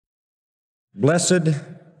Blessed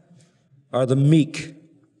are the meek,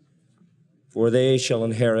 for they shall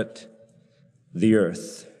inherit the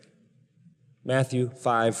earth. Matthew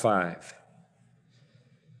 5:5.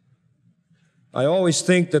 I always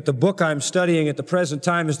think that the book I'm studying at the present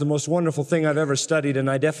time is the most wonderful thing I've ever studied, and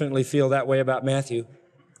I definitely feel that way about Matthew.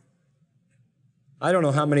 I don't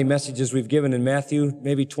know how many messages we've given in Matthew,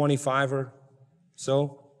 maybe 25 or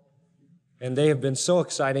so, and they have been so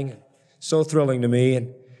exciting, so thrilling to me.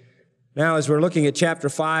 And now, as we're looking at chapter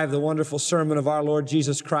 5, the wonderful sermon of our Lord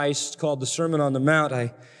Jesus Christ called the Sermon on the Mount,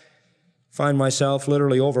 I find myself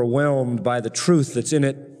literally overwhelmed by the truth that's in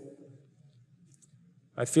it.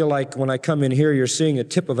 I feel like when I come in here, you're seeing a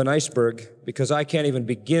tip of an iceberg because I can't even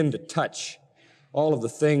begin to touch all of the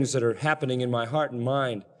things that are happening in my heart and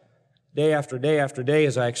mind day after day after day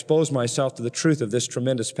as I expose myself to the truth of this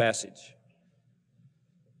tremendous passage.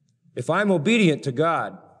 If I'm obedient to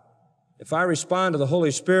God, if I respond to the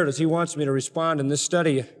Holy Spirit as He wants me to respond in this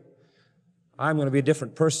study, I'm going to be a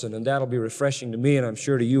different person, and that'll be refreshing to me, and I'm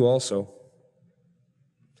sure to you also.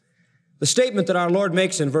 The statement that our Lord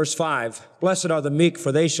makes in verse 5, "Blessed are the meek,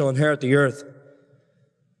 for they shall inherit the earth,"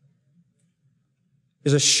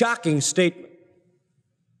 is a shocking statement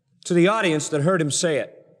to the audience that heard Him say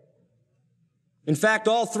it. In fact,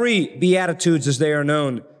 all three Beatitudes, as they are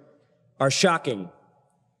known, are shocking.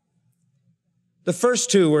 The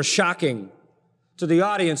first two were shocking to the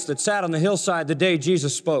audience that sat on the hillside the day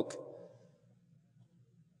Jesus spoke.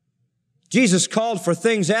 Jesus called for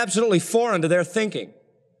things absolutely foreign to their thinking.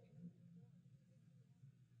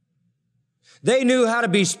 They knew how to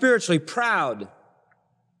be spiritually proud.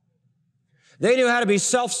 They knew how to be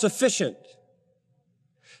self-sufficient.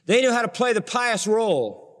 They knew how to play the pious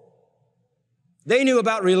role. They knew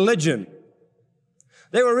about religion.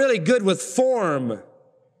 They were really good with form.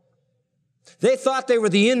 They thought they were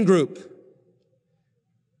the in-group.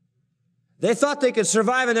 They thought they could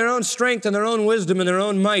survive in their own strength and their own wisdom and their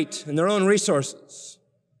own might and their own resources.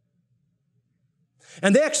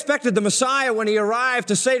 And they expected the Messiah, when He arrived,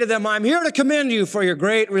 to say to them, "I'm here to commend you for your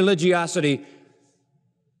great religiosity.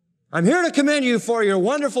 I'm here to commend you for your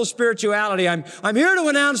wonderful spirituality. I'm here to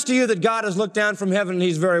announce to you that God has looked down from heaven and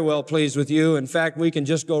He's very well pleased with you. In fact, we can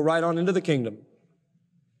just go right on into the kingdom.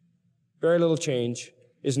 Very little change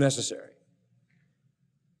is necessary."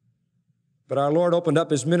 But our Lord opened up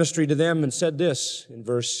His ministry to them and said this in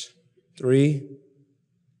verse 3,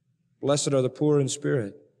 "Blessed are the poor in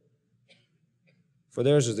spirit, for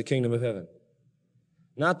theirs is the kingdom of heaven."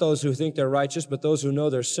 Not those who think they're righteous, but those who know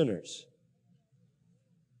they're sinners.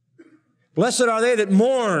 "Blessed are they that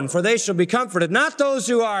mourn, for they shall be comforted." Not those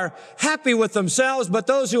who are happy with themselves, but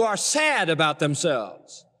those who are sad about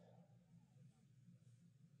themselves.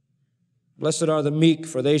 "Blessed are the meek,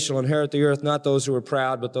 for they shall inherit the earth." Not those who are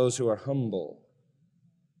proud, but those who are humble.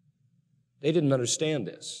 They didn't understand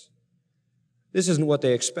this. This isn't what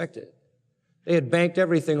they expected. They had banked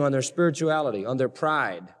everything on their spirituality, on their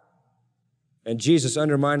pride. And Jesus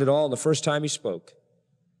undermined it all the first time He spoke.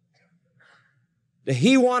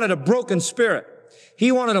 He wanted a broken spirit.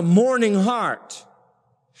 He wanted a mourning heart.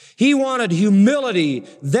 He wanted humility.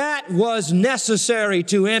 That was necessary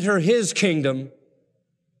to enter His kingdom.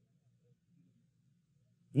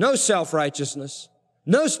 No self-righteousness,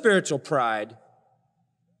 no spiritual pride.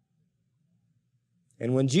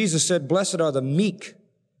 And when Jesus said, "Blessed are the meek,"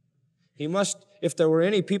 He must, if there were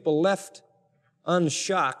any people left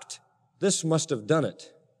unshocked, this must have done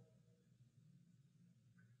it.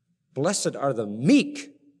 Blessed are the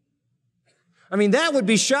meek. I mean, that would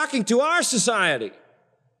be shocking to our society,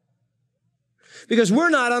 because we're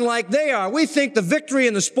not unlike they are. We think the victory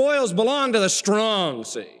and the spoils belong to the strong,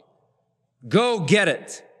 see. Go get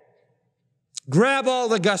it. Grab all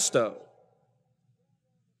the gusto.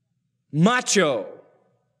 Macho.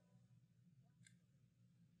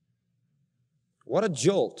 What a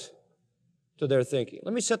jolt to their thinking.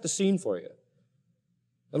 Let me set the scene for you.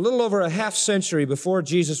 A little over a half century before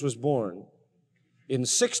Jesus was born, in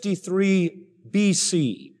 63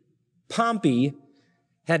 BC, Pompey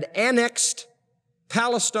had annexed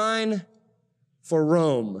Palestine for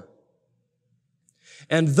Rome.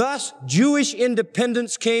 And thus, Jewish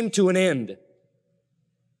independence came to an end.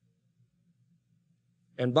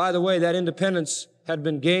 And by the way, that independence had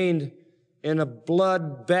been gained in a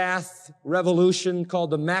bloodbath revolution called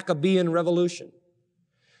the Maccabean Revolution.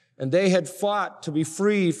 And they had fought to be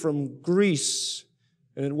free from Greece.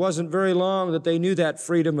 And it wasn't very long that they knew that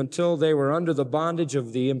freedom until they were under the bondage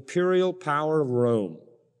of the imperial power of Rome.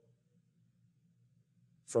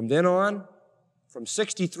 From then on, From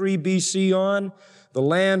 63 BC on, the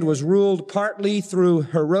land was ruled partly through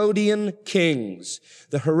Herodian kings.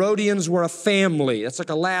 The Herodians were a family. That's like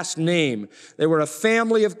a last name. They were a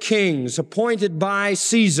family of kings appointed by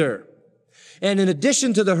Caesar. And in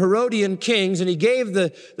addition to the Herodian kings, and he gave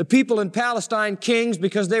the people in Palestine kings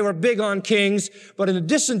because they were big on kings, but in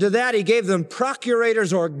addition to that, he gave them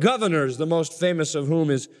procurators or governors, the most famous of whom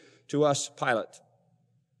is to us Pilate.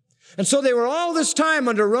 And so they were all this time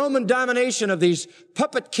under Roman domination of these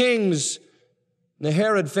puppet kings, the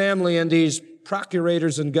Herod family, and these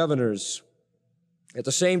procurators and governors. At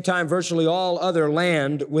the same time, virtually all other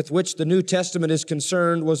land with which the New Testament is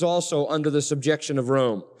concerned was also under the subjection of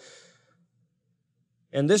Rome.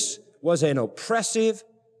 And this was an oppressive,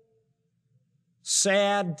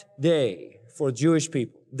 sad day for Jewish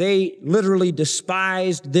people. They literally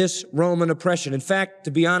despised this Roman oppression. In fact,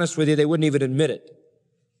 to be honest with you, they wouldn't even admit it.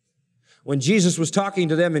 When Jesus was talking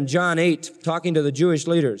to them in John 8, talking to the Jewish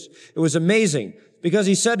leaders, it was amazing because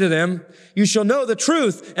he said to them, "You shall know the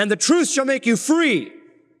truth, and the truth shall make you free."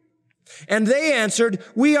 And they answered,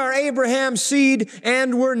 "We are Abraham's seed,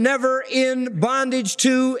 and were never in bondage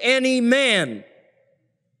to any man."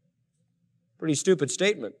 Pretty stupid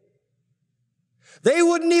statement. They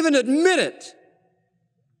wouldn't even admit it,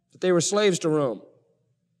 that they were slaves to Rome.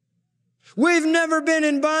 "We've never been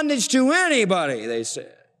in bondage to anybody," they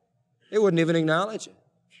said. They wouldn't even acknowledge it.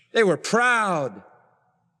 They were proud.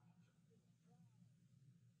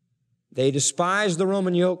 They despised the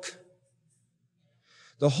Roman yoke.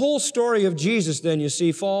 The whole story of Jesus, then, you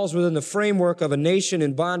see, falls within the framework of a nation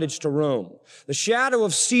in bondage to Rome. The shadow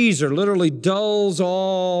of Caesar literally dulls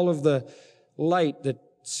all of the light that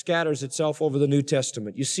scatters itself over the New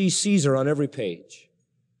Testament. You see Caesar on every page.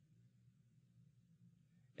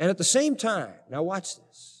 And at the same time, now watch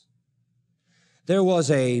this, there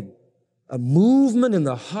was a movement in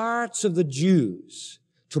the hearts of the Jews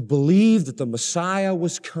to believe that the Messiah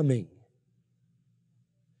was coming.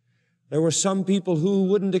 There were some people who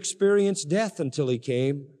wouldn't experience death until he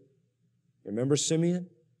came. Remember Simeon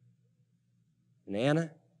and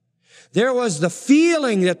Anna? There was the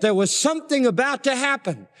feeling that there was something about to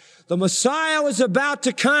happen. The Messiah was about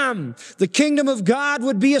to come. The kingdom of God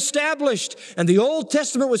would be established. And the Old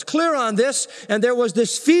Testament was clear on this, and there was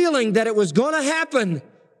this feeling that it was going to happen.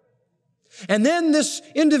 And then this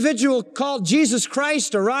individual called Jesus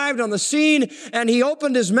Christ arrived on the scene, and he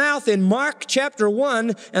opened his mouth in Mark chapter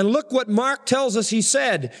 1, and look what Mark tells us he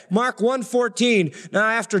said. Mark 1:14. Now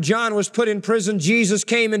after John was put in prison, Jesus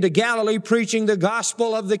came into Galilee preaching the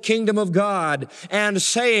gospel of the kingdom of God and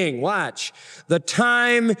saying, watch, "The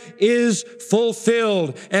time is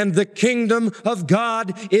fulfilled and the kingdom of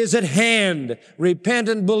God is at hand. Repent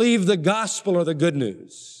and believe the gospel," or the good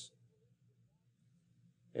news.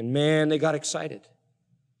 And man, they got excited.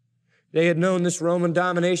 They had known this Roman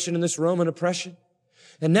domination and this Roman oppression.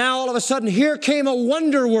 And now all of a sudden, here came a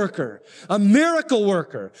wonder worker, a miracle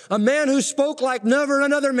worker, a man who spoke like never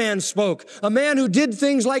another man spoke, a man who did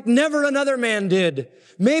things like never another man did.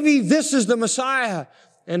 Maybe this is the Messiah.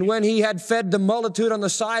 And when he had fed the multitude on the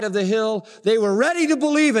side of the hill, they were ready to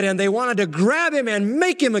believe it, and they wanted to grab him and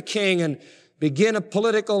make him a king and begin a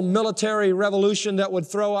political military revolution that would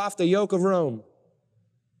throw off the yoke of Rome.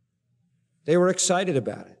 They were excited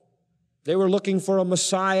about it. They were looking for a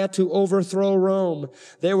Messiah to overthrow Rome.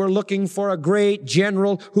 They were looking for a great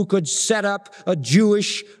general who could set up a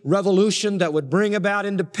Jewish revolution that would bring about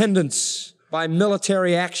independence by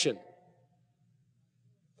military action.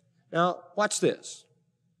 Now, watch this.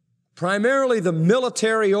 Primarily the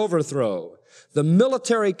military overthrow, the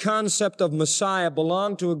military concept of Messiah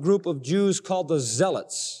belonged to a group of Jews called the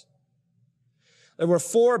Zealots. There were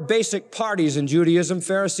four basic parties in Judaism: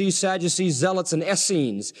 Pharisees, Sadducees, Zealots, and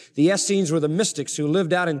Essenes. The Essenes were the mystics who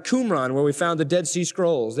lived out in Qumran, where we found the Dead Sea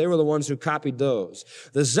Scrolls. They were the ones who copied those.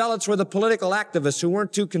 The Zealots were the political activists who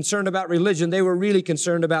weren't too concerned about religion. They were really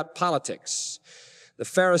concerned about politics. The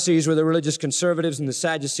Pharisees were the religious conservatives, and the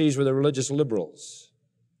Sadducees were the religious liberals.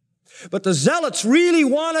 But the Zealots really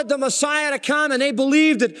wanted the Messiah to come, and they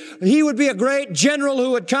believed that he would be a great general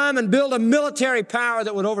who would come and build a military power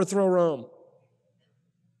that would overthrow Rome.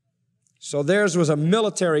 So theirs was a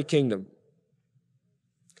military kingdom.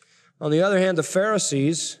 On the other hand, the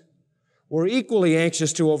Pharisees were equally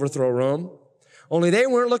anxious to overthrow Rome, only they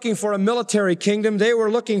weren't looking for a military kingdom. They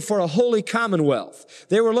were looking for a holy commonwealth.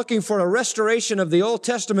 They were looking for a restoration of the Old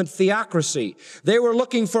Testament theocracy. They were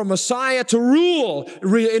looking for Messiah to rule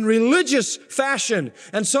in religious fashion.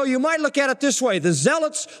 And so you might look at it this way. The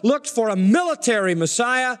Zealots looked for a military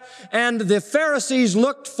Messiah, and the Pharisees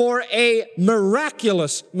looked for a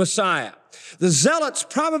miraculous Messiah. The Zealots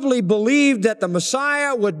probably believed that the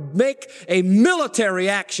Messiah would make a military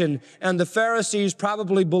action, and the Pharisees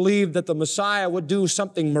probably believed that the Messiah would do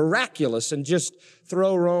something miraculous and just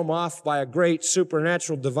throw Rome off by a great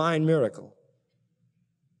supernatural divine miracle.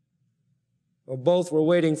 Well, both were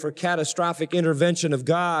waiting for catastrophic intervention of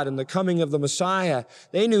God and the coming of the Messiah.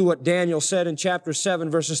 They knew what Daniel said in chapter 7,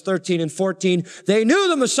 verses 13 and 14. They knew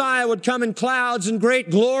the Messiah would come in clouds and great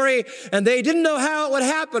glory, and they didn't know how it would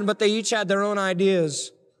happen, but they each had their own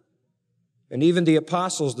ideas. And even the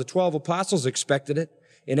apostles, the 12 apostles, expected it.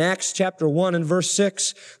 In Acts chapter 1 and verse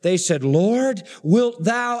 6, they said, Lord, wilt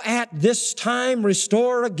thou at this time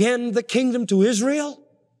restore again the kingdom to Israel?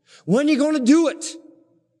 When are you going to do it?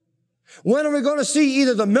 When are we going to see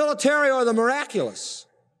either the military or the miraculous?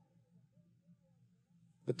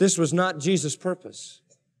 But this was not Jesus' purpose.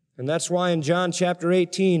 And that's why in John chapter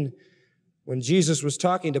 18, when Jesus was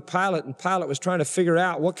talking to Pilate, and Pilate was trying to figure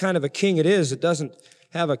out what kind of a king it is that doesn't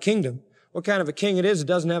have a kingdom, what kind of a king it is that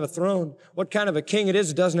doesn't have a throne, what kind of a king it is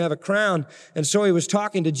that doesn't have a crown. And so he was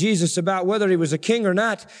talking to Jesus about whether he was a king or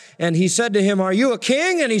not. And he said to him, are you a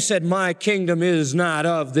king? And he said, my kingdom is not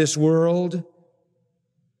of this world.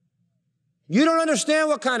 You don't understand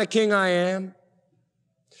what kind of king I am.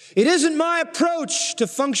 It isn't my approach to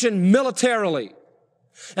function militarily.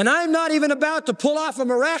 And I'm not even about to pull off a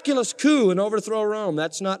miraculous coup and overthrow Rome.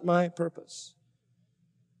 That's not my purpose.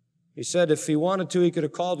 He said if he wanted to, he could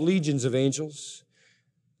have called legions of angels.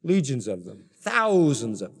 Legions of them.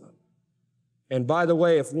 Thousands of them. And by the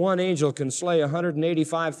way, if one angel can slay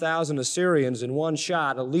 185,000 Assyrians in one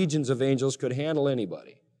shot, a legions of angels could handle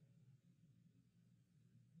anybody.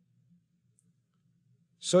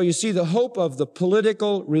 So you see, the hope of the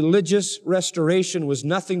political, religious restoration was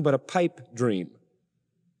nothing but a pipe dream.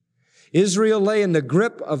 Israel lay in the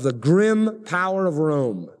grip of the grim power of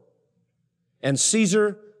Rome, and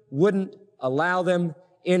Caesar wouldn't allow them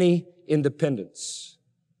any independence.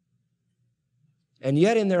 And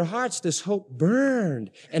yet in their hearts, this hope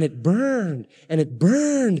burned, and it burned, and it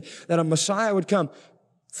burned that a Messiah would come.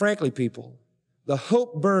 Frankly, people, the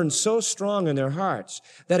hope burned so strong in their hearts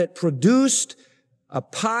that it produced a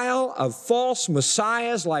pile of false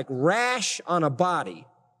messiahs like rash on a body.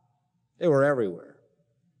 They were everywhere.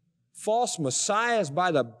 False messiahs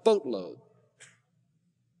by the boatload.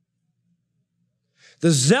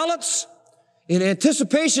 The zealots, in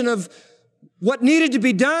anticipation of what needed to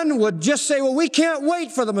be done, would just say, well, we can't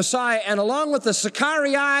wait for the Messiah. And along with the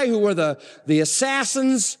Sicarii, who were the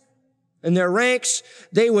assassins in their ranks,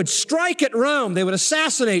 they would strike at Rome. They would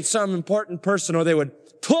assassinate some important person, or they would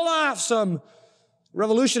pull off some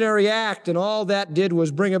revolutionary act, and all that did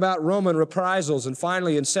was bring about Roman reprisals. And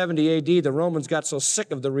finally, in 70 AD, the Romans got so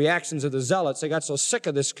sick of the reactions of the zealots, they got so sick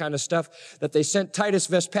of this kind of stuff, that they sent Titus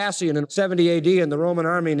Vespasian in 70 AD and the Roman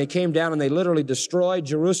army, and they came down and they literally destroyed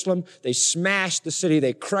Jerusalem. They smashed the city.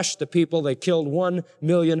 They crushed the people. They killed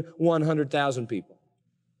 1,100,000 people.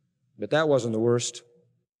 But that wasn't the worst.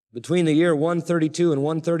 Between the year 132 and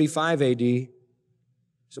 135 AD,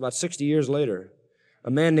 it's about 60 years later, a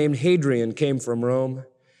man named Hadrian came from Rome,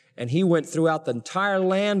 and he went throughout the entire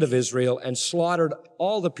land of Israel and slaughtered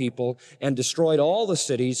all the people and destroyed all the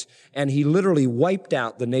cities, and he literally wiped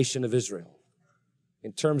out the nation of Israel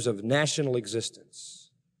in terms of national existence.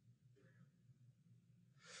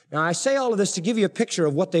 Now, I say all of this to give you a picture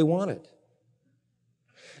of what they wanted.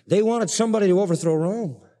 They wanted somebody to overthrow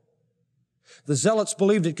Rome. The zealots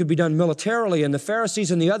believed it could be done militarily, and the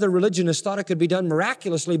Pharisees and the other religionists thought it could be done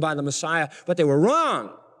miraculously by the Messiah, but they were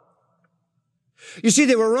wrong. You see,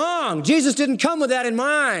 they were wrong. Jesus didn't come with that in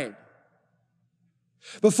mind.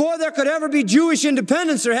 Before there could ever be Jewish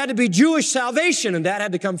independence, there had to be Jewish salvation, and that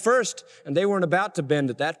had to come first, and they weren't about to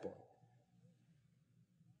bend at that point.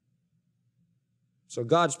 So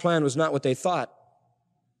God's plan was not what they thought.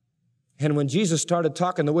 And when Jesus started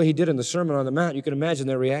talking the way he did in the Sermon on the Mount, you can imagine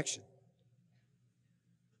their reaction.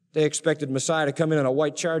 They expected Messiah to come in on a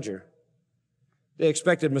white charger. They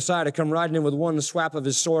expected Messiah to come riding in with one swap of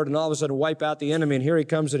his sword and all of a sudden wipe out the enemy. And here he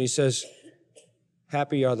comes and he says,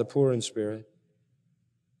 happy are the poor in spirit.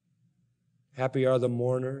 Happy are the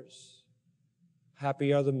mourners.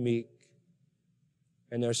 Happy are the meek.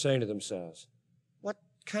 And they're saying to themselves, what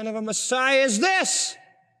kind of a Messiah is this?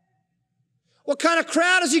 What kind of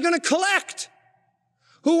crowd is he going to collect?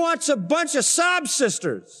 Who wants a bunch of sob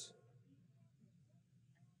sisters?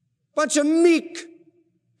 Bunch of meek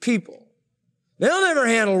people. They'll never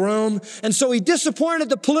handle Rome. And so he disappointed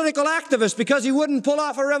the political activists because he wouldn't pull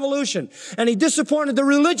off a revolution. And he disappointed the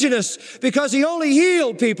religionists because he only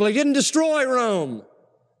healed people. He didn't destroy Rome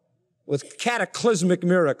with cataclysmic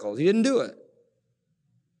miracles. He didn't do it.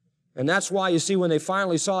 And that's why, you see, when they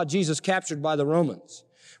finally saw Jesus captured by the Romans,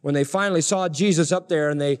 when they finally saw Jesus up there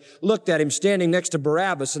and they looked at him standing next to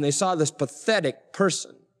Barabbas and they saw this pathetic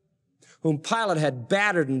person whom Pilate had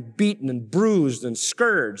battered and beaten and bruised and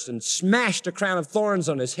scourged and smashed a crown of thorns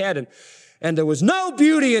on his head, and there was no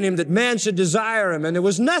beauty in him that man should desire him, and there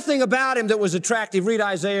was nothing about him that was attractive. Read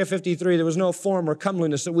Isaiah 53. There was no form or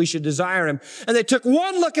comeliness that we should desire him. And they took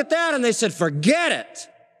one look at that and they said, forget it.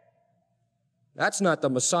 That's not the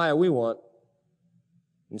Messiah we want.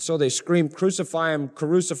 And so they screamed, crucify him,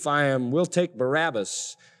 crucify him. We'll take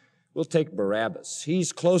Barabbas. We'll take Barabbas.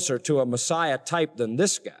 He's closer to a Messiah type than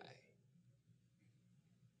this guy.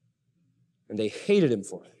 And they hated him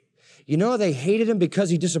for it. You know, they hated him because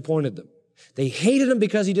he disappointed them. They hated him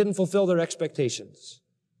because he didn't fulfill their expectations.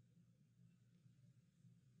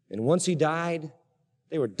 And once he died,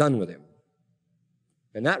 they were done with him.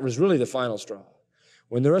 And that was really the final straw.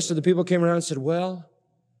 When the rest of the people came around and said, well,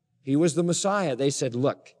 he was the Messiah, they said,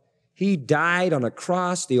 look, he died on a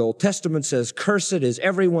cross. The Old Testament says, cursed is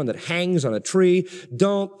everyone that hangs on a tree.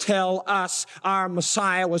 Don't tell us our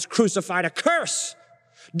Messiah was crucified. A curse.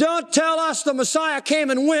 Don't tell us the Messiah came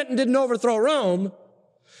and went and didn't overthrow Rome.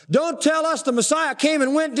 Don't tell us the Messiah came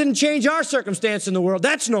and went and didn't change our circumstance in the world.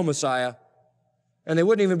 That's no Messiah. And they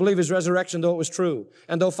wouldn't even believe his resurrection, though it was true.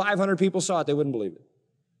 And though 500 people saw it, they wouldn't believe it.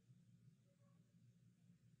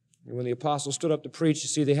 And when the apostles stood up to preach, you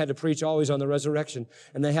see, they had to preach always on the resurrection.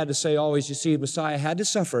 And they had to say always, you see, Messiah had to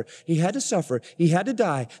suffer. He had to suffer. He had to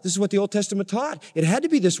die. This is what the Old Testament taught. It had to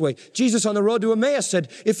be this way. Jesus on the road to Emmaus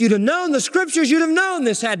said, if you'd have known the Scriptures, you'd have known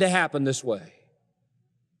this had to happen this way.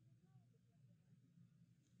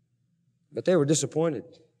 But they were disappointed,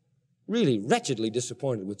 really wretchedly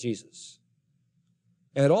disappointed with Jesus.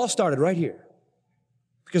 And it all started right here.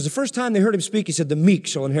 Because the first time they heard him speak, he said, the meek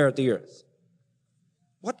shall inherit the earth.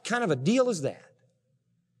 What kind of a deal is that?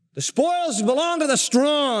 The spoils belong to the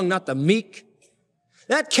strong, not the meek.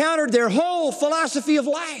 That countered their whole philosophy of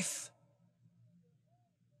life.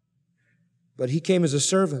 But he came as a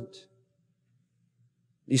servant.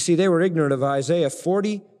 You see, they were ignorant of Isaiah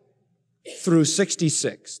 40 through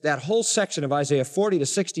 66. That whole section of Isaiah 40 to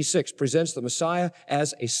 66 presents the Messiah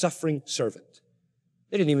as a suffering servant.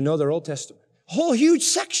 They didn't even know their Old Testament. A whole huge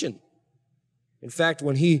section. In fact,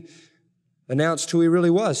 when he announced who he really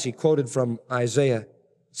was, he quoted from Isaiah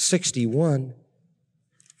 61.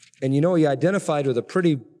 And you know, he identified with a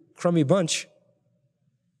pretty crummy bunch.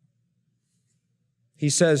 He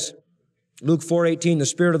says, Luke 4:18, the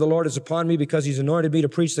Spirit of the Lord is upon me because he's anointed me to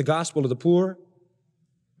preach the gospel to the poor.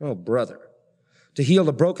 Oh, brother. To heal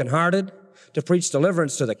the brokenhearted, to preach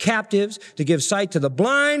deliverance to the captives, to give sight to the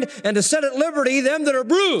blind, and to set at liberty them that are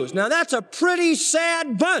bruised. Now, that's a pretty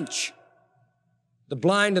sad bunch. The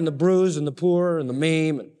blind and the bruised and the poor and the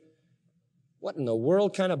maimed. And what in the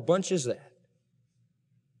world kind of bunch is that?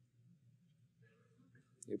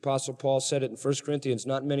 The Apostle Paul said it in 1 Corinthians,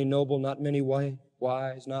 not many noble, not many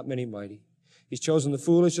wise, not many mighty. He's chosen the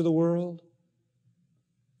foolish of the world.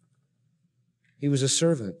 He was a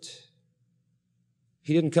servant.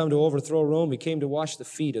 He didn't come to overthrow Rome. He came to wash the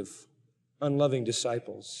feet of unloving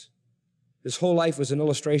disciples. His whole life was an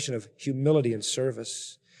illustration of humility and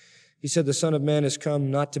service. He said, the Son of Man has come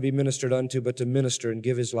not to be ministered unto, but to minister and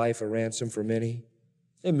give his life a ransom for many.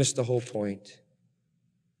 They missed the whole point.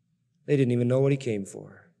 They didn't even know what he came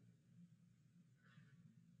for.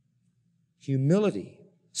 Humility,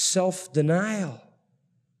 self-denial.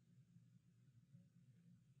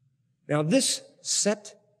 Now, this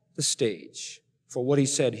set the stage for what he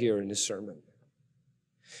said here in his sermon.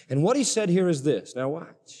 And what he said here is this. Now,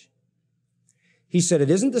 watch. He said, it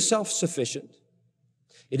isn't the self-sufficient.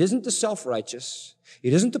 It isn't the self-righteous.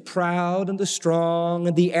 It isn't the proud and the strong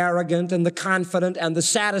and the arrogant and the confident and the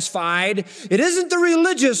satisfied. It isn't the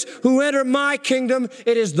religious who enter my kingdom.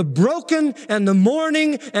 It is the broken and the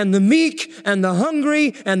mourning and the meek and the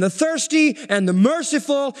hungry and the thirsty and the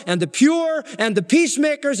merciful and the pure and the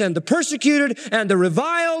peacemakers and the persecuted and the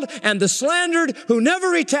reviled and the slandered who never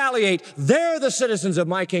retaliate. They're the citizens of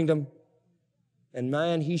my kingdom. And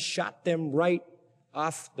man, he shot them right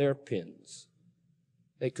off their pins.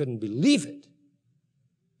 They couldn't believe it.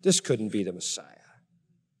 This couldn't be the Messiah.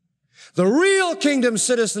 The real kingdom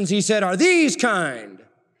citizens, he said, are these kind.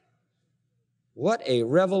 What a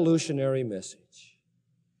revolutionary message.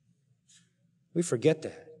 We forget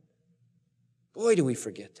that. Boy, do we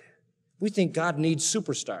forget that. We think God needs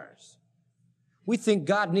superstars. We think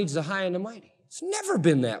God needs the high and the mighty. It's never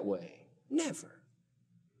been that way. Never.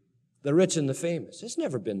 The rich and the famous. It's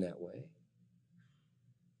never been that way.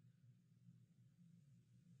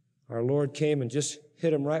 Our Lord came and just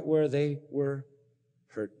hit them right where they were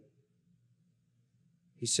hurt.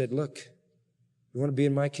 He said, look, you want to be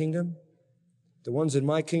in my kingdom? The ones in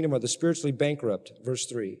my kingdom are the spiritually bankrupt, verse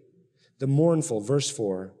 3. The mournful, verse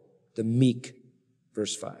 4. The meek,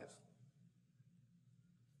 verse 5.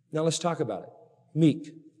 Now let's talk about it.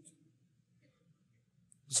 Meek.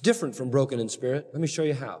 It's different from broken in spirit. Let me show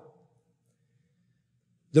you how.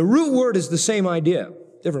 The root word is the same idea.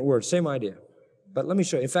 Different word, same idea. But let me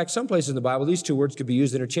show you. In fact, some places in the Bible, these two words could be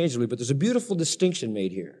used interchangeably, but there's a beautiful distinction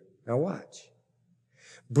made here. Now watch.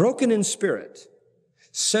 Broken in spirit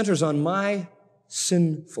centers on my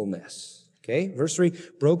sinfulness. Okay, verse 3,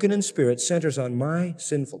 broken in spirit centers on my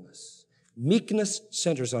sinfulness. Meekness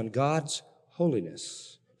centers on God's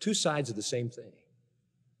holiness. Two sides of the same thing.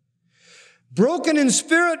 Broken in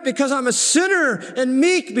spirit because I'm a sinner, and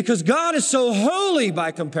meek because God is so holy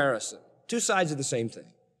by comparison. Two sides of the same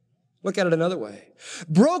thing. Look at it another way.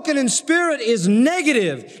 Broken in spirit is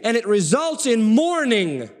negative, and it results in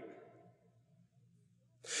mourning.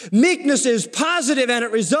 Meekness is positive, and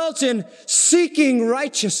it results in seeking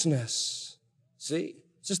righteousness. See?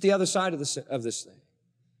 It's just the other side of this thing.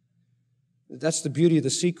 That's the beauty of the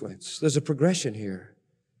sequence. There's a progression here.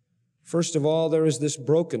 First of all, there is this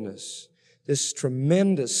brokenness, this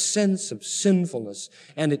tremendous sense of sinfulness,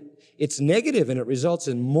 and it's negative, and it results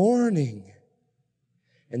in mourning.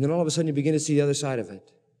 And then all of a sudden you begin to see the other side of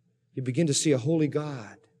it. You begin to see a holy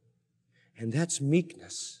God, and that's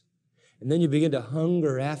meekness. And then you begin to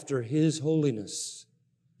hunger after His holiness.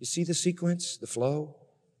 You see the sequence, the flow?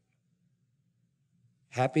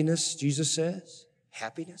 Happiness, Jesus says.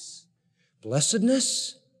 Happiness.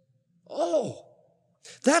 Blessedness. Oh,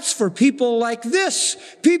 that's for people like this.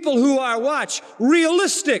 People who are, watch,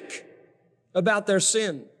 realistic about their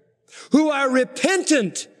sin. Who are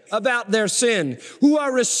repentant about their sin. Who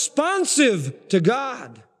are responsive to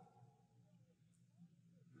God.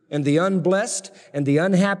 And the unblessed and the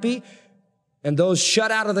unhappy and those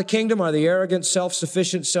shut out of the kingdom are the arrogant,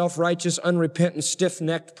 self-sufficient, self-righteous, unrepentant,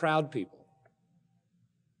 stiff-necked, proud people.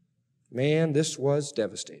 Man, this was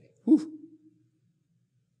devastating. Whew.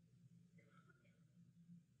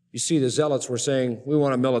 You see, the zealots were saying, we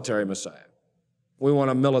want a military Messiah. We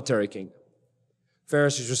want a military kingdom.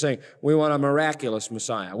 Pharisees were saying, we want a miraculous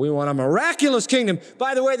Messiah. We want a miraculous kingdom.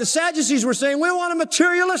 By the way, the Sadducees were saying, we want a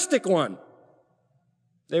materialistic one.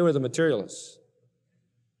 They were the materialists.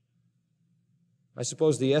 I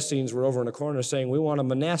suppose the Essenes were over in a corner saying, we want a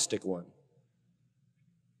monastic one.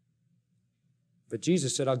 But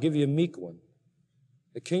Jesus said, I'll give you a meek one.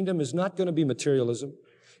 The kingdom is not going to be materialism.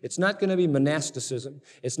 It's not going to be monasticism.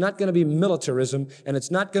 It's not going to be militarism. And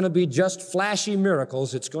it's not going to be just flashy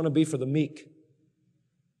miracles. It's going to be for the meek.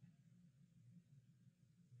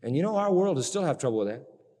 And you know, our world will still have trouble with that.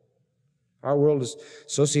 Our world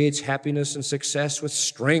associates happiness and success with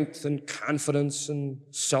strength and confidence and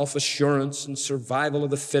self-assurance and survival of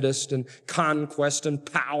the fittest and conquest and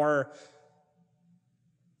power.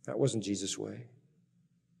 That wasn't Jesus' way.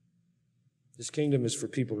 This kingdom is for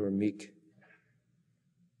people who are meek.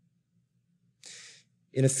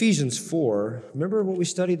 In Ephesians 4, remember what we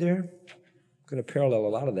studied there? I'm going to parallel a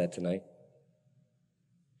lot of that tonight.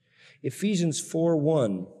 Ephesians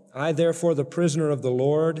 4:1, I therefore, the prisoner of the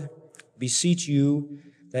Lord, beseech you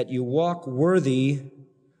that you walk worthy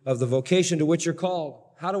of the vocation to which you're called.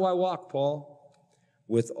 How do I walk, Paul?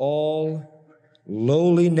 With all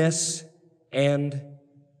lowliness and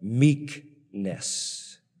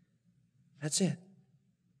meekness. That's it.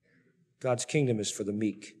 God's kingdom is for the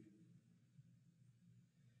meek.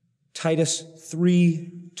 Titus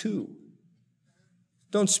 3:2.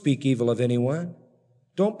 Don't speak evil of anyone.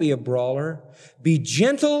 Don't be a brawler. Be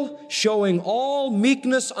gentle, showing all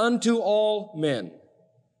meekness unto all men.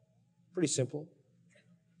 Pretty simple.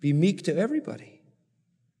 Be meek to everybody.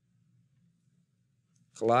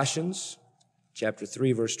 Colossians chapter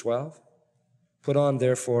 3, verse 12. Put on,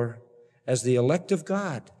 therefore, as the elect of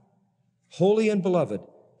God, holy and beloved,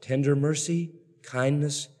 tender mercy,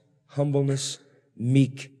 kindness, humbleness,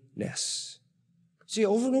 meekness. See,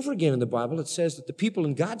 over and over again in the Bible, it says that the people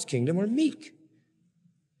in God's kingdom are meek.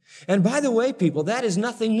 And by the way, people, that is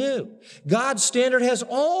nothing new. God's standard has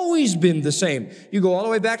always been the same. You go all the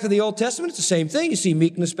way back to the Old Testament, it's the same thing. You see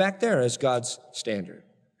meekness back there as God's standard.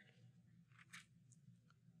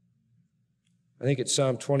 I think it's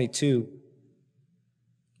Psalm 22,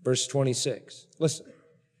 verse 26. Listen.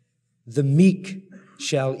 The meek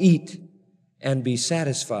shall eat and be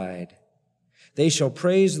satisfied. They shall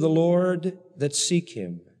praise the Lord that seek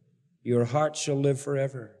Him. Your heart shall live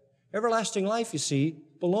forever. Everlasting life, you see,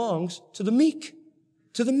 belongs to the meek.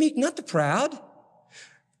 To the meek, not the proud.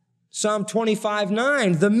 Psalm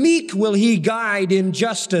 25:9, the meek will He guide in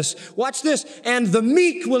justice. Watch this. And the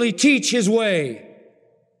meek will He teach His way.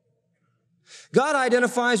 God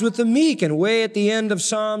identifies with the meek, and way at the end of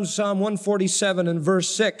Psalm 147 and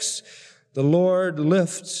verse 6, the Lord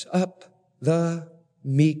lifts up the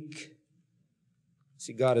meek.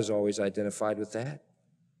 See, God is always identified with that.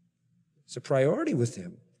 It's a priority with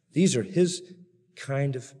him. These are his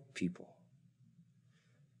kind of people.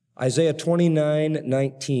 Isaiah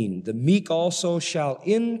 29:19, the meek also shall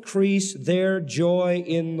increase their joy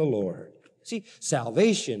in the Lord. See,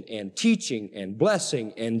 salvation and teaching and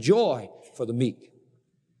blessing and joy for the meek.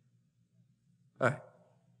 All right.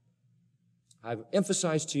 I've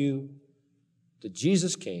emphasized to you that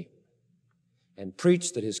Jesus came and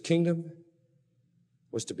preached that his kingdom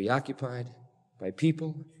was to be occupied by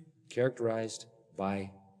people characterized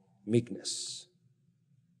by meekness.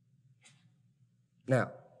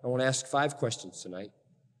 Now, I want to ask 5 questions tonight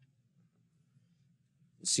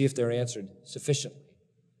and see if they're answered sufficiently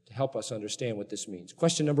to help us understand what this means.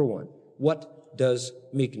 Question number 1, what does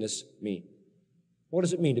meekness mean? What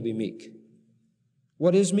does it mean to be meek?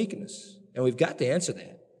 What is meekness? And we've got to answer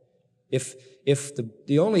that. If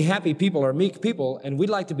the only happy people are meek people, and we'd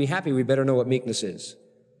like to be happy, we better know what meekness is.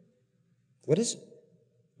 What is it?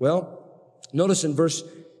 Well, notice in verse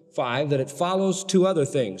 5 that it follows 2 other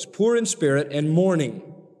things, poor in spirit and mourning.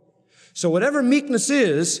 So whatever meekness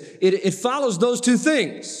is, it follows those 2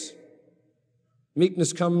 things.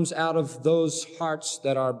 Meekness comes out of those hearts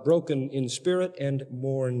that are broken in spirit and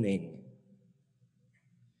mourning.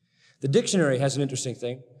 The dictionary has an interesting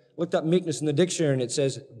thing. Looked up meekness in the dictionary and it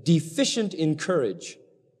says, deficient in courage.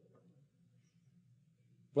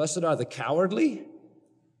 Blessed are the cowardly.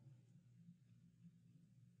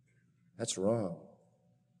 That's wrong.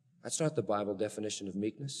 That's not the Bible definition of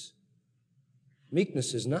meekness.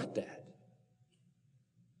 Meekness is not that.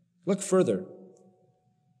 Look further.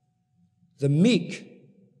 The meek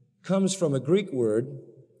comes from a Greek word.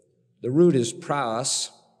 The root is praos,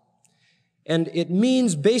 and it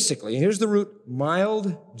means basically, here's the root,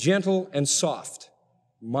 mild, gentle, and soft.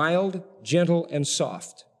 Mild, gentle, and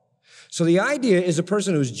soft. So the idea is a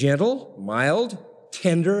person who's gentle, mild,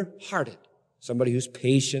 tender-hearted. Somebody who's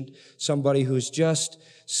patient, somebody who's just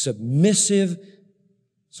submissive,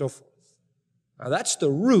 so forth. Now that's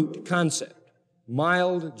the root concept.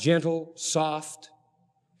 Mild, gentle, soft,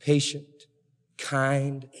 patient,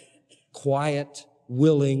 kind, quiet,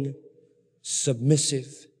 willing,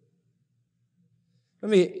 submissive.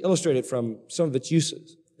 Let me illustrate it from some of its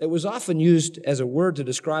uses. It was often used as a word to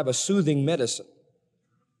describe a soothing medicine.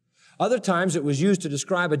 Other times it was used to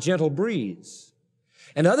describe a gentle breeze.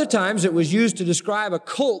 And other times it was used to describe a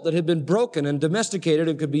colt that had been broken and domesticated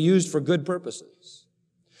and could be used for good purposes.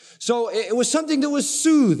 So it was something that was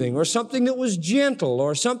soothing or something that was gentle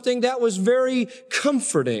or something that was very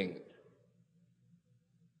comforting.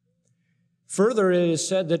 Further, it is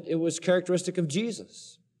said that it was characteristic of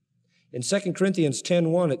Jesus. In 2 Corinthians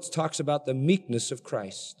 10:1, it talks about the meekness of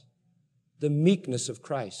Christ. The meekness of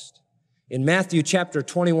Christ. In Matthew chapter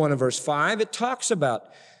 21 and verse 5, it talks about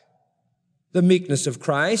the meekness of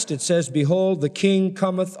Christ. It says, behold, the King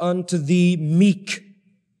cometh unto thee meek,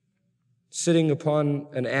 sitting upon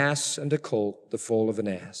an ass and a colt, the foal of an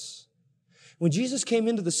ass. When Jesus came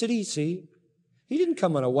into the city, see, he didn't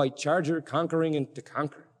come on a white charger conquering and to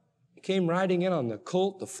conquer. He came riding in on the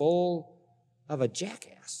colt, the foal of a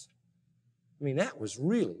jackass. I mean, that was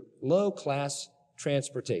really low-class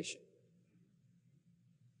transportation.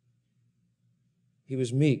 He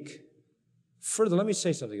was meek. Further, let me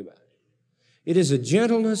say something about it. It is a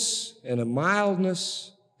gentleness and a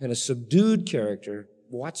mildness and a subdued character.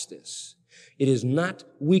 Watch this. It is not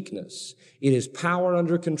weakness. It is power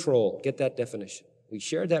under control. Get that definition. We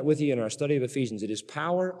shared that with you in our study of Ephesians. It is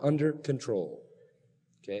power under control.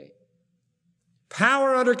 Okay?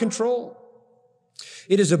 Power under control.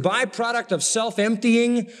 It is a byproduct of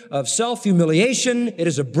self-emptying, of self-humiliation. It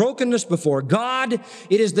is a brokenness before God.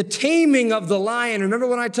 It is the taming of the lion. Remember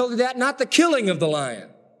when I told you that? Not the killing of the lion.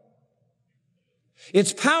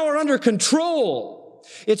 It's power under control.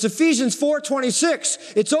 It's Ephesians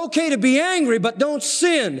 4:26. It's okay to be angry, but don't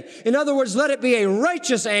sin. In other words, let it be a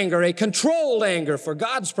righteous anger, a controlled anger for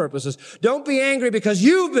God's purposes. Don't be angry because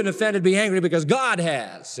you've been offended. Be angry because God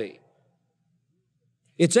has, see.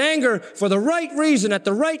 It's anger for the right reason at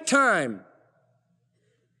the right time.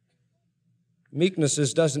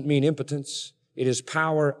 Meekness doesn't mean impotence. It is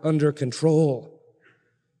power under control.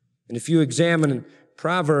 And if you examine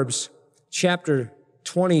Proverbs chapter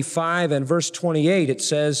 25 and verse 28, it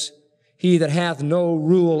says, he that hath no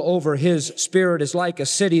rule over his spirit is like a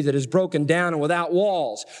city that is broken down and without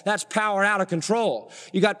walls. That's power out of control.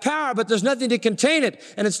 You got power, but there's nothing to contain it,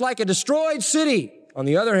 and it's like a destroyed city. On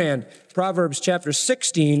the other hand, Proverbs chapter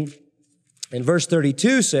 16 and verse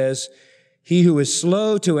 32 says, He who is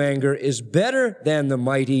slow to anger is better than the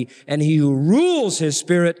mighty, and he who rules his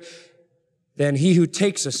spirit than he who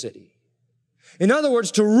takes a city. In other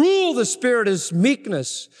words, to rule the spirit is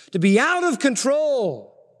meekness. To be out of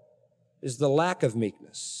control is the lack of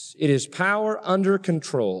meekness. It is power under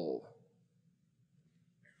control.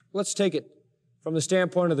 Let's take it from the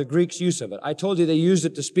standpoint of the Greeks' use of it. I told you they used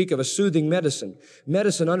it to speak of a soothing medicine.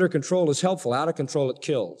 Medicine under control is helpful. Out of control, it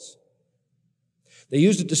kills. They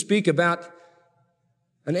used it to speak about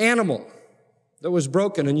an animal that was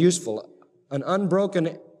broken and useful. An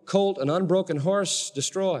unbroken colt, an unbroken horse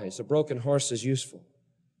destroys. A broken horse is useful.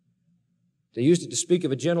 They used it to speak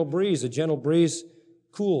of a gentle breeze. A gentle breeze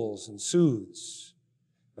cools and soothes.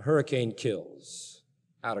 A hurricane kills.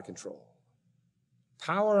 Out of control.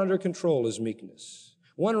 Power under control is meekness.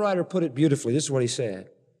 One writer put it beautifully. This is what he said.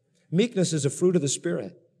 Meekness is a fruit of the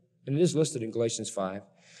Spirit, and it is listed in Galatians 5.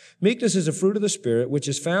 Meekness is a fruit of the Spirit, which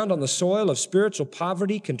is found on the soil of spiritual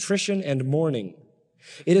poverty, contrition, and mourning.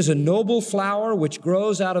 It is a noble flower which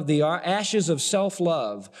grows out of the ashes of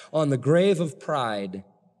self-love on the grave of pride.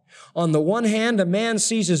 On the one hand, a man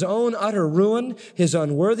sees his own utter ruin, his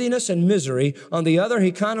unworthiness and misery. On the other,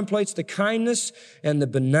 he contemplates the kindness and the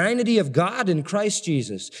benignity of God in Christ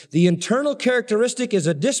Jesus. The internal characteristic is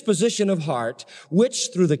a disposition of heart, which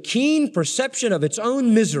through the keen perception of its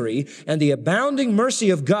own misery and the abounding mercy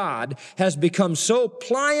of God has become so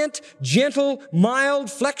pliant, gentle,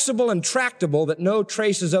 mild, flexible, and tractable that no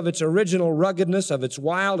traces of its original ruggedness, of its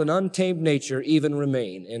wild and untamed nature even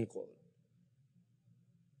remain. End quote.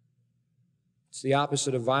 It's the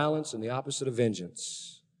opposite of violence and the opposite of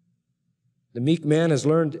vengeance. The meek man has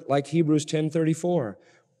learned, like Hebrews 10:34,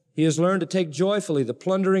 he has learned to take joyfully the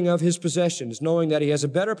plundering of his possessions, knowing that he has a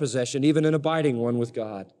better possession, even an abiding one with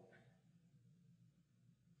God.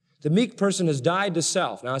 The meek person has died to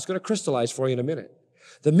self. Now, it's going to crystallize for you in a minute.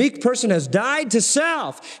 The meek person has died to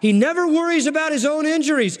self. He never worries about his own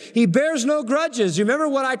injuries. He bears no grudges. You remember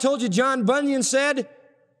what I told you John Bunyan said?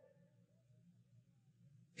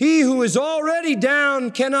 He who is already down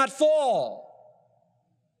cannot fall.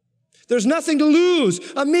 There's nothing to lose.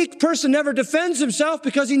 A meek person never defends himself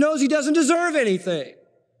because he knows he doesn't deserve anything.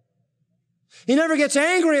 He never gets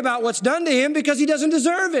angry about what's done to him because he doesn't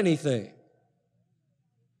deserve anything.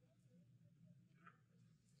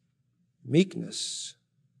 Meekness.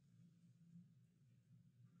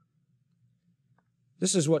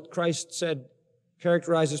 This is what Christ said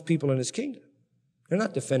characterizes people in his kingdom. They're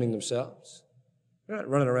not defending themselves. They're not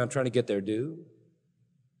running around trying to get their due.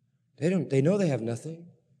 They know they have nothing.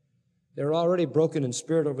 They're already broken in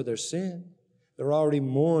spirit over their sin. They're already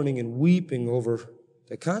mourning and weeping over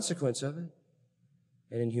the consequence of it.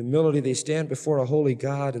 And in humility, they stand before a holy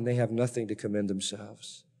God and they have nothing to commend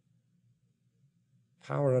themselves.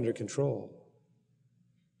 Power under control.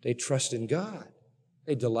 They trust in God.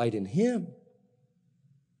 They delight in Him.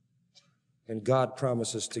 And God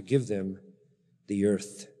promises to give them the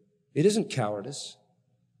earth. It isn't cowardice.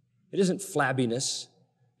 It isn't flabbiness.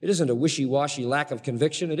 It isn't a wishy-washy lack of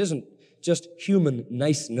conviction. It isn't just human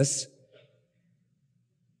niceness.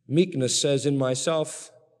 Meekness says, in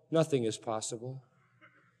myself, nothing is possible.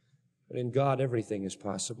 But in God, everything is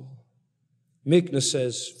possible. Meekness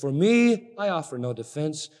says, for me, I offer no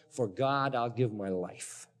defense. For God, I'll give my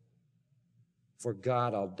life. For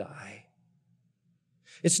God, I'll die.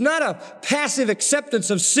 It's not a passive acceptance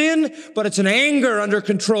of sin, but it's an anger under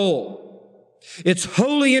control. It's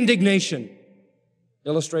holy indignation.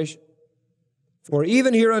 Illustration. For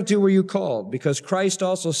even hereunto were you called, because Christ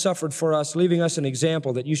also suffered for us, leaving us an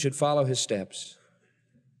example that you should follow His steps.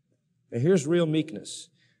 And here's real meekness.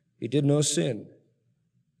 He did no sin.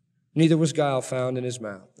 Neither was guile found in His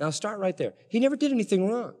mouth. Now start right there. He never did anything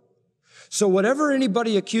wrong. So whatever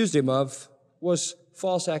anybody accused Him of was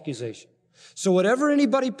false accusation. So whatever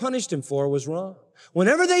anybody punished Him for was wrong.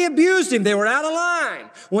 Whenever they abused Him, they were out of line.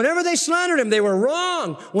 Whenever they slandered Him, they were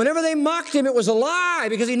wrong. Whenever they mocked Him, it was a lie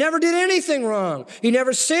because He never did anything wrong. He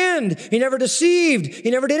never sinned. He never deceived.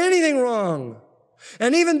 He never did anything wrong.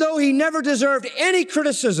 And even though He never deserved any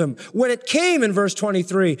criticism, when it came in verse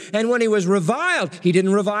 23, and when He was reviled, He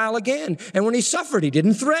didn't revile again. And when He suffered, He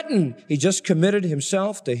didn't threaten. He just committed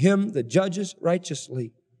Himself to Him that judges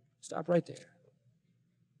righteously. Stop right there.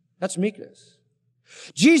 That's meekness.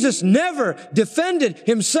 Jesus never defended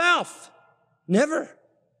Himself. Never.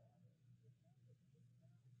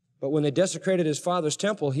 But when they desecrated His Father's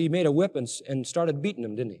temple, He made a whip and started beating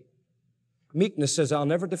them, didn't He? Meekness says, I'll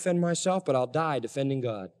never defend myself, but I'll die defending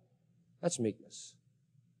God. That's meekness.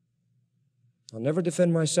 I'll never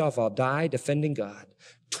defend myself. I'll die defending God.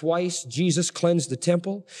 Twice Jesus cleansed the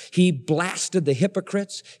temple. He blasted the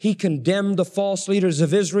hypocrites. He condemned the false leaders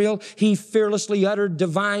of Israel. He fearlessly uttered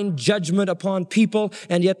divine judgment upon people.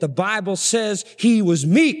 And yet the Bible says he was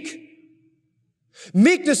meek.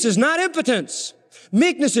 Meekness is not impotence.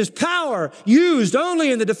 Meekness is power used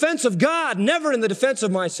only in the defense of God, never in the defense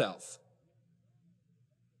of myself.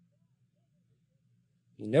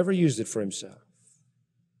 He never used it for himself.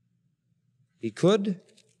 He could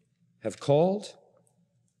have called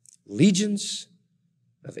legions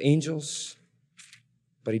of angels,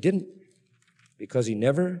 but he didn't, because he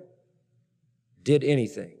never did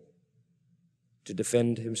anything to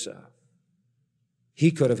defend himself.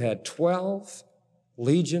 He could have had 12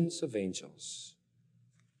 legions of angels.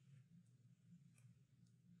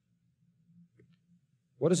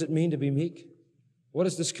 What does it mean to be meek? What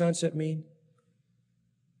does this concept mean?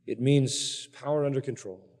 It means power under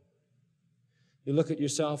control. You look at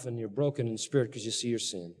yourself and you're broken in spirit because you see your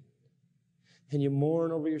sin. And you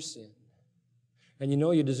mourn over your sin. And you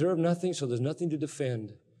know you deserve nothing, so there's nothing to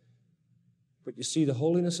defend. But you see the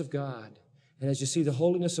holiness of God. And as you see the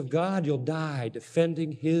holiness of God, you'll die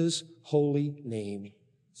defending His holy name.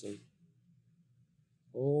 See?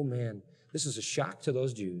 Oh, man. This is a shock to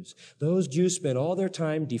those Jews. Those Jews spent all their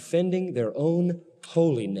time defending their own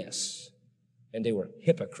holiness. And they were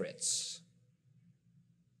hypocrites.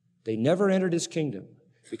 They never entered His kingdom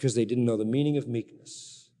because they didn't know the meaning of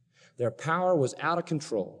meekness. Their power was out of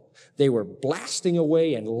control. They were blasting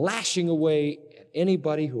away and lashing away at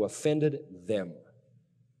anybody who offended them.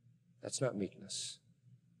 That's not meekness.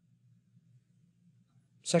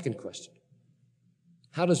 Second question.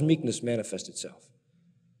 How does meekness manifest itself?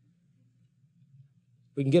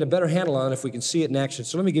 We can get a better handle on it if we can see it in action.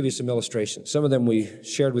 So let me give you some illustrations. Some of them we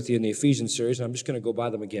shared with you in the Ephesians series, and I'm just going to go by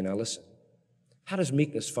them again. Now listen. How does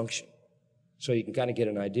meekness function? So you can kind of get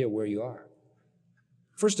an idea where you are.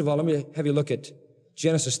 First of all, let me have you look at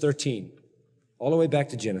Genesis 13, all the way back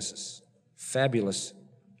to Genesis. Fabulous,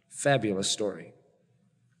 fabulous story.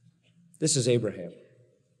 This is Abraham.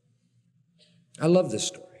 I love this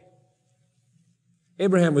story.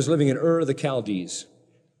 Abraham was living in Ur of the Chaldees.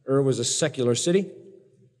 Ur was a secular city.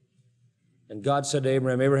 And God said to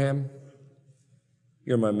Abraham, Abraham,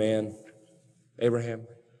 you're my man. Abraham,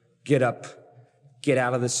 get up, get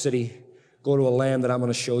out of this city, go to a land that I'm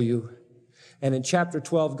going to show you. And in chapter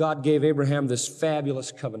 12, God gave Abraham this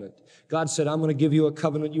fabulous covenant. God said, I'm going to give you a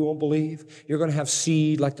covenant you won't believe. You're going to have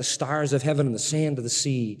seed like the stars of heaven and the sand of the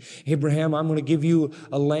sea. Abraham, I'm going to give you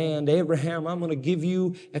a land. Abraham, I'm going to give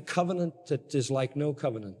you a covenant that is like no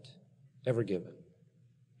covenant ever given.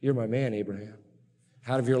 You're my man, Abraham.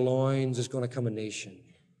 Out of your loins is going to come a nation.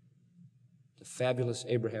 The fabulous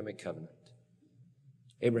Abrahamic covenant.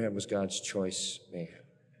 Abraham was God's choice man.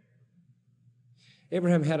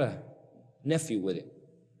 Abraham had a nephew with him.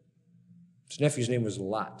 His nephew's name was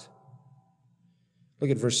Lot. Look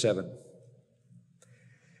at verse 7.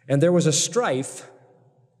 And there was a strife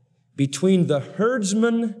between the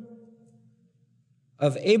herdsmen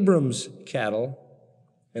of Abram's cattle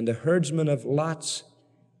and the herdsmen of Lot's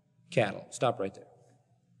cattle. Stop right there.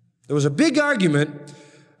 There was a big argument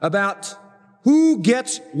about who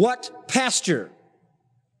gets what pasture.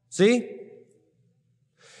 See?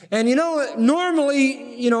 And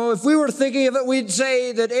normally, if we were thinking of it, we'd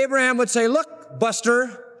say that Abraham would say, look,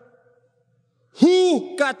 Buster,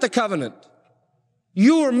 who got the covenant?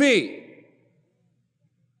 You or me?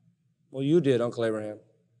 Well, you did, Uncle Abraham.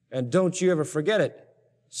 And don't you ever forget it,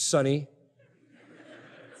 Sonny.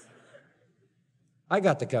 I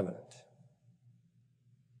got the covenant.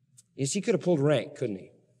 Yes, he could have pulled rank, couldn't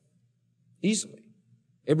he? Easily.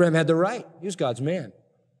 Abraham had the right. He was God's man.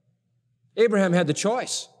 Abraham had the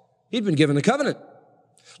choice. He'd been given the covenant.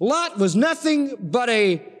 Lot was nothing but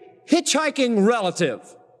a hitchhiking relative.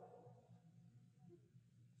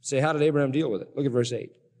 Say, how did Abraham deal with it? Look at verse 8.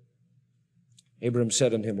 Abraham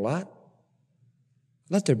said unto him, Lot,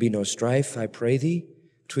 let there be no strife, I pray thee,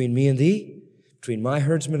 between me and thee, between my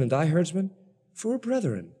herdsmen and thy herdsmen, for we're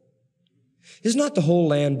brethren. Is not the whole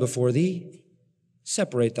land before thee?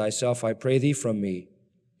 Separate thyself, I pray thee, from me.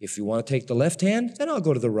 If you want to take the left hand, then I'll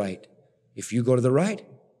go to the right. If you go to the right,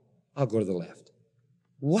 I'll go to the left.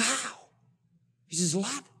 Wow. He says,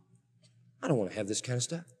 Lot, I don't want to have this kind of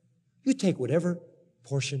stuff. You take whatever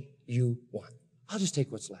portion you want. I'll just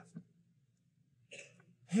take what's left.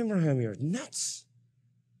 Abraham, you're nuts.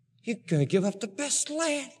 You're going to give up the best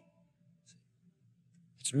land.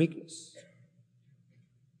 It's meekness.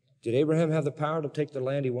 Did Abraham have the power to take the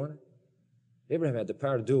land he wanted? Abraham had the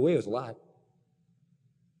power to do away with Lot.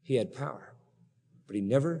 He had power, but he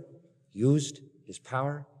never used his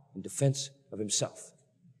power in defense of himself.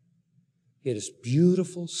 He had this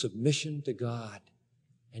beautiful submission to God.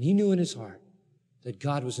 And he knew in his heart that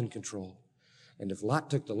God was in control. And if Lot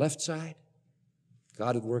took the left side,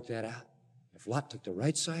 God would work that out. If Lot took the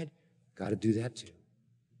right side, God would do that too.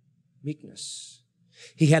 Meekness.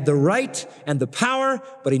 He had the right and the power,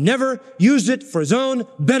 but he never used it for his own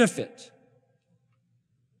benefit.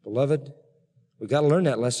 Beloved, we've got to learn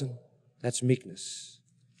that lesson. That's meekness.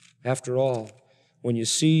 After all, when you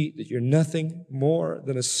see that you're nothing more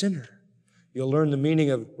than a sinner, you'll learn the meaning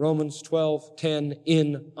of Romans 12:10,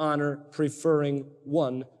 in honor, preferring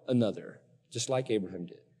one another, just like Abraham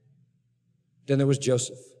did. Then there was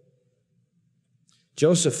Joseph.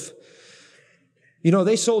 Joseph,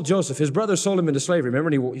 they sold Joseph. His brothers sold him into slavery.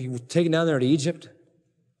 Remember, he was taken down there to Egypt?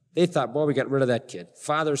 They thought, boy, we got rid of that kid.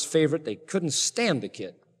 Father's favorite. They couldn't stand the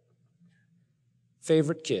kid.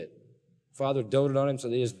 Favorite kid. Father doted on him, so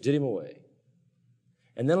they just did him away.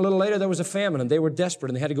 And then a little later, there was a famine, and they were desperate,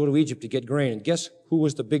 and they had to go to Egypt to get grain. And guess who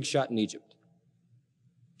was the big shot in Egypt?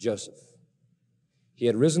 Joseph. He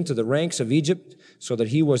had risen to the ranks of Egypt so that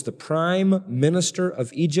he was the prime minister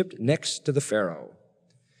of Egypt next to the Pharaoh.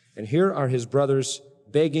 And here are his brothers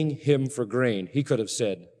begging him for grain. He could have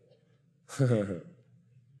said, let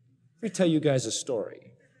me tell you guys a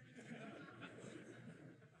story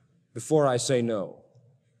before I say no.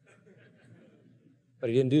 But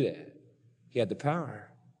he didn't do that. He had the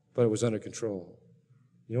power, but it was under control.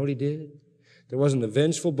 You know what he did? There wasn't a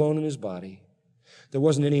vengeful bone in his body. There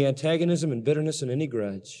wasn't any antagonism and bitterness and any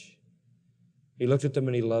grudge. He looked at them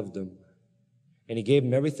and he loved them. And he gave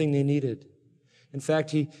them everything they needed. In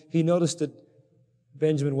fact, he noticed that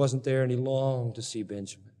Benjamin wasn't there and he longed to see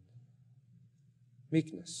Benjamin.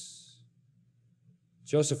 Meekness.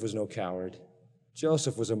 Joseph was no coward.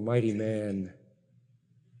 Joseph was a mighty man.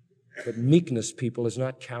 But meekness, people, is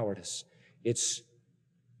not cowardice. It's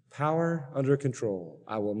power under control.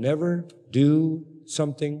 I will never do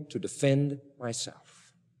something to defend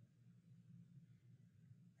myself.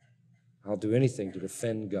 I'll do anything to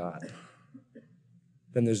defend God.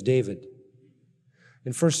 Then there's David.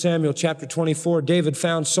 In 1 Samuel chapter 24, David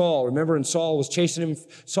found Saul. Remember, and Saul was chasing him.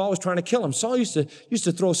 Saul was trying to kill him. Saul used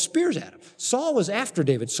to throw spears at him. Saul was after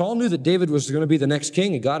David. Saul knew that David was going to be the next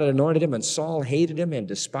king, and God had anointed him, and Saul hated him and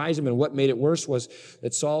despised him. And what made it worse was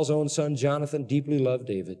that Saul's own son, Jonathan, deeply loved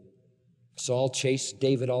David. Saul chased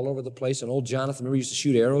David all over the place, and old Jonathan, remember, used to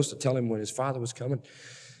shoot arrows to tell him when his father was coming.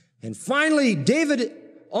 And finally, David,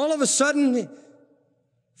 all of a sudden,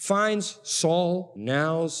 finds Saul.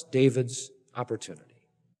 Now's David's opportunity.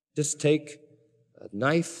 Just take a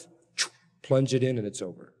knife, plunge it in, and it's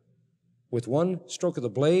over. With one stroke of the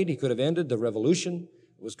blade, he could have ended the revolution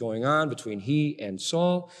that was going on between he and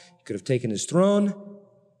Saul. He could have taken his throne.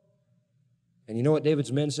 And you know what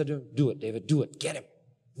David's men said to him? Do it, David, do it. Get him.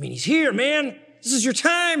 I mean, he's here, man. This is your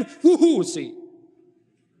time. Woohoo, see.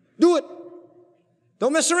 Do it.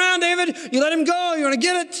 Don't mess around, David. You let him go. You want to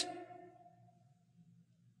get it.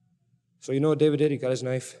 So you know what David did? He got his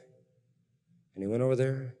knife, and he went over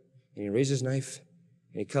there, and he raised his knife,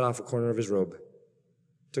 and he cut off a corner of his robe.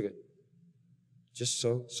 Took it. Just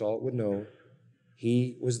so Saul would know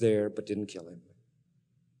he was there but didn't kill him.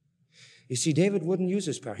 You see, David wouldn't use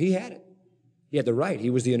his power. He had it. He had the right. He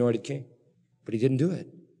was the anointed king. But he didn't do it.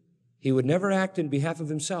 He would never act in behalf of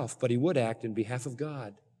himself, but he would act in behalf of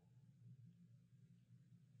God.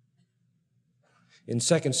 In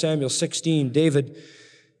 2 Samuel 16, David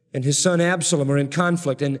and his son Absalom are in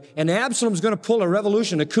conflict. And Absalom's going to pull a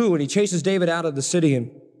revolution, a coup, and he chases David out of the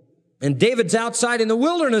city. And David's outside in the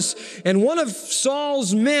wilderness, and one of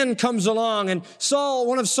Saul's men comes along, and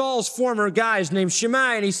one of Saul's former guys named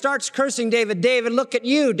Shimei, and he starts cursing David. David, look at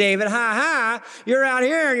you, David. Ha ha. You're out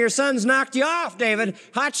here, and your son's knocked you off, David.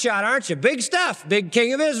 Hot shot, aren't you? Big stuff. Big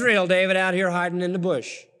king of Israel, David, out here hiding in the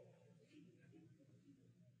bush.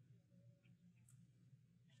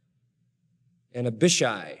 And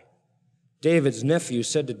Abishai, David's nephew,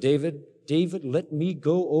 said to David, David, let me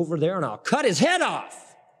go over there and I'll cut his head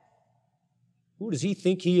off. Who does he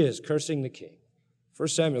think he is, cursing the king? 1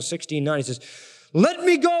 Samuel 16:9, he says, let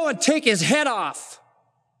me go and take his head off.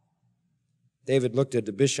 David looked at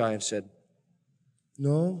Abishai and said,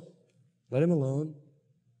 no, let him alone.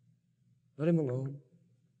 Let him alone.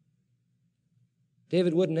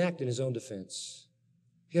 David wouldn't act in his own defense.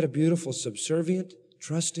 He had a beautiful, subservient,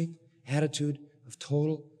 trusting attitude of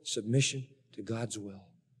total submission to God's will.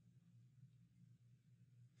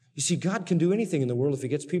 You see, God can do anything in the world if he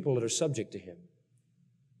gets people that are subject to him.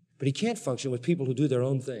 But he can't function with people who do their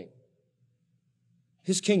own thing.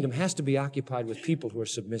 His kingdom has to be occupied with people who are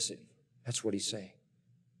submissive. That's what he's saying.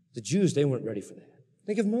 The Jews, they weren't ready for that.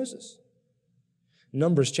 Think of Moses.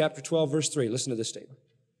 Numbers chapter 12, verse 3. Listen to this statement.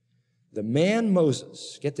 The man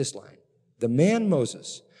Moses, get this line, the man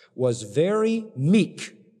Moses was very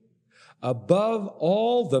meek above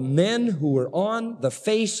all the men who were on the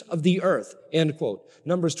face of the earth. End quote.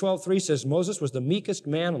 Numbers 12:3 says Moses was the meekest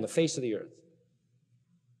man on the face of the earth.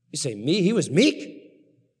 You say, me? He was meek?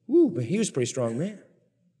 Woo, but he was a pretty strong man.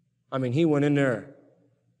 I mean, he went in there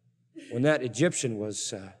when that Egyptian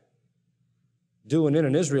was doing in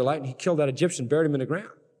an Israelite, and he killed that Egyptian, buried him in the ground.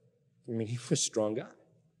 I mean, he was a strong guy.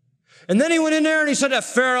 And then he went in there and he said to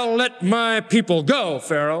Pharaoh, let my people go,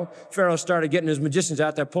 Pharaoh. Pharaoh started getting his magicians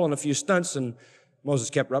out there pulling a few stunts, and Moses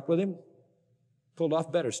kept up with him, pulled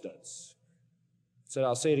off better stunts. Said,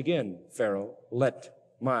 I'll say it again, Pharaoh, let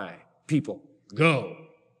my people go.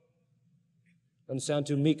 Doesn't sound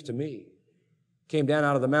too meek to me. Came down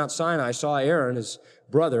out of the Mount Sinai, saw Aaron, his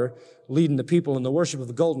brother, leading the people in the worship of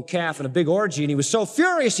the golden calf in a big orgy, and he was so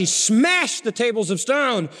furious he smashed the tables of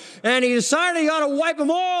stone, and he decided he ought to wipe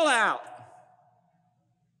them all out.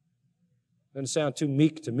 Doesn't sound too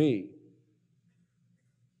meek to me.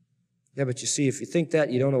 Yeah, but you see, if you think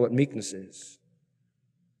that, you don't know what meekness is.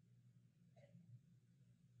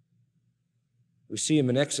 We see him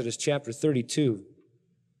in Exodus chapter 32.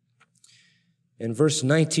 In verse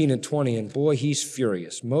 19 and 20, and boy, he's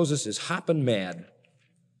furious. Moses is hopping mad.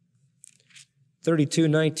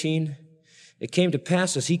 32:19, it came to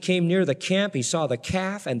pass as he came near the camp, he saw the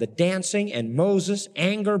calf and the dancing, and Moses'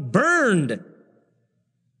 anger burned.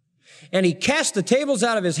 And he cast the tables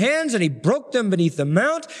out of his hands, and he broke them beneath the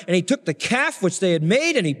mount, and he took the calf which they had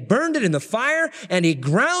made, and he burned it in the fire, and he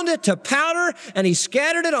ground it to powder, and he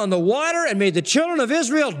scattered it on the water, and made the children of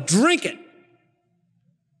Israel drink it.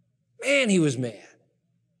 Man, he was mad.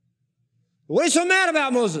 What are you so mad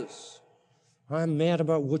about, Moses? I'm mad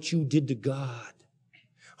about what you did to God.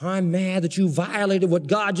 I'm mad that you violated what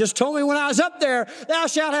God just told me when I was up there. Thou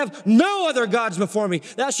shalt have no other gods before me.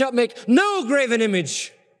 Thou shalt make no graven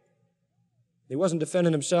image. He wasn't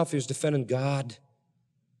defending himself. He was defending God.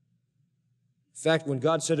 In fact, when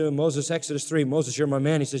God said to him, Moses, Exodus 3, Moses, you're my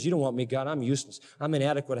man. He says, you don't want me, God. I'm useless. I'm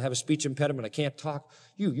inadequate. I have a speech impediment. I can't talk.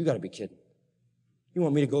 You got to be kidding. You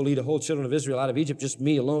want me to go lead the whole children of Israel out of Egypt, just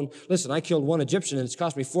me alone? Listen, I killed one Egyptian, and it's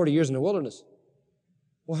cost me 40 years in the wilderness.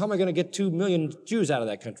 Well, how am I going to get 2 million Jews out of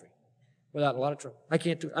that country without a lot of trouble? I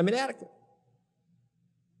can't do it. I'm inadequate.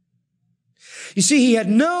 You see, he had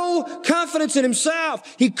no confidence in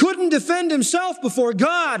himself. He couldn't defend himself before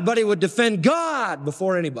God, but he would defend God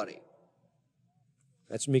before anybody.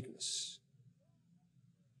 That's meekness.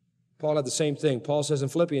 Paul had the same thing. Paul says in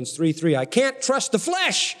Philippians 3:3, I can't trust the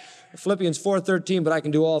flesh. Philippians 4:13, but I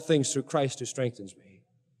can do all things through Christ who strengthens me.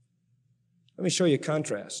 Let me show you a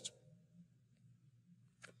contrast.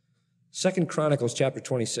 2 Chronicles chapter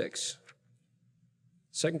 26.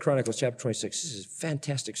 2 Chronicles chapter 26. This is a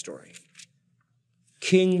fantastic story.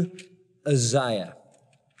 King Uzziah.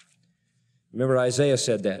 Remember, Isaiah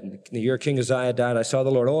said that. In the year King Uzziah died, I saw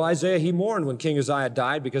the Lord. Oh, Isaiah, he mourned when King Uzziah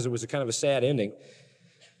died because it was a kind of a sad ending.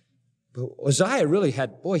 But Uzziah really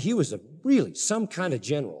had, boy, he was really some kind of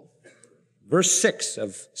general. Verse 6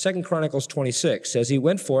 of 2 Chronicles 26 says, he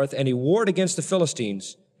went forth and he warred against the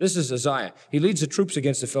Philistines. This is Uzziah. He leads the troops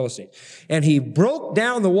against the Philistines. And he broke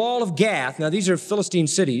down the wall of Gath. Now, these are Philistine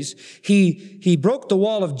cities. He broke the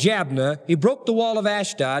wall of Jabneh. He broke the wall of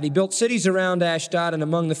Ashdod. He built cities around Ashdod and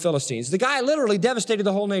among the Philistines. The guy literally devastated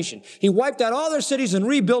the whole nation. He wiped out all their cities and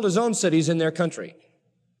rebuilt his own cities in their country.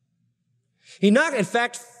 In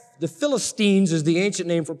fact, the Philistines is the ancient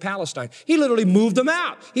name for Palestine. He literally moved them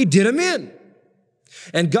out. He did them in.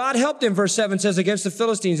 And God helped him, verse 7 says, against the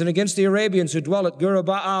Philistines and against the Arabians who dwell at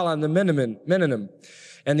Gurbaal and the Menanim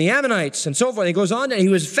and the Ammonites and so forth. He goes on, and he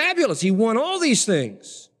was fabulous. He won all these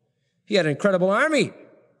things. He had an incredible army.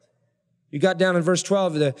 You got down in verse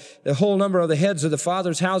 12, the whole number of the heads of the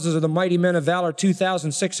fathers' houses of the mighty men of valor,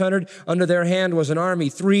 2,600. Under their hand was an army,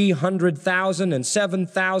 300,000 and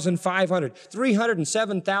 7,500.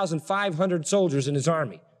 307,500 soldiers in his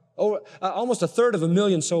army. Almost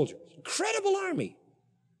 1/3 soldiers. Incredible army.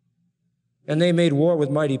 And they made war with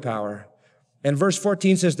mighty power. And verse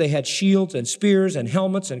 14 says they had shields and spears and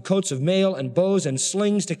helmets and coats of mail and bows and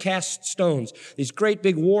slings to cast stones. These great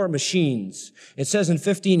big war machines. It says in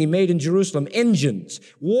 15, he made in Jerusalem engines,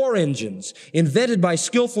 war engines, invented by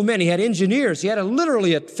skillful men. He had engineers. He had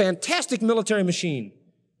literally a fantastic military machine.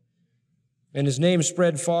 And his name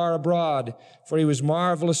spread far abroad, for he was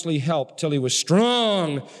marvelously helped till he was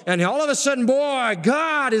strong. And all of a sudden, boy,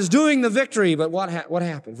 God is doing the victory. But what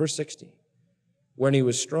happened? Verse 16. When he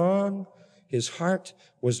was strong, his heart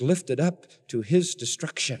was lifted up to his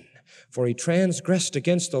destruction. For he transgressed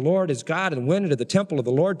against the Lord his God and went into the temple of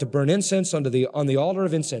the Lord to burn incense on the altar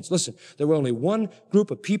of incense. Listen, there were only one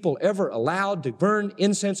group of people ever allowed to burn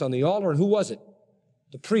incense on the altar, and who was it?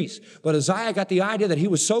 The priest. But Uzziah got the idea that he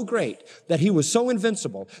was so great, that he was so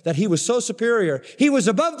invincible, that he was so superior. He was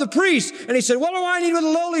above the priest. And he said, what do I need with a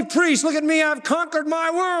lowly priest? Look at me, I've conquered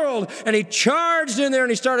my world. And he charged in there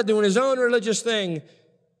and he started doing his own religious thing.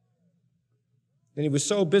 And he was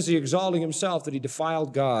so busy exalting himself that he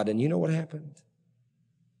defiled God. And you know what happened?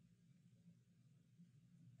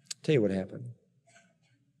 I'll tell you what happened.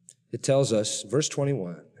 It tells us, verse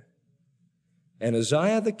 21, and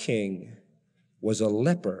Uzziah the king was a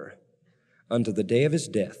leper unto the day of his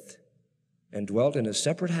death, and dwelt in a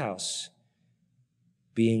separate house,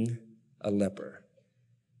 being a leper.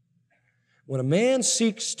 When a man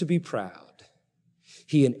seeks to be proud,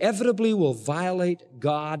 he inevitably will violate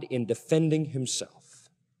God in defending himself.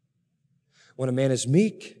 When a man is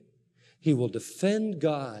meek, he will defend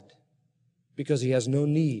God because he has no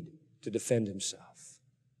need to defend himself.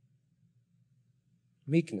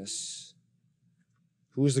 Meekness.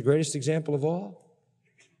 Who is the greatest example of all?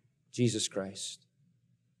 Jesus Christ.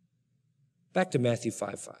 Back to Matthew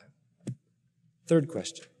 5:5. Third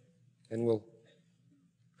question, and we'll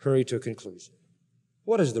hurry to a conclusion.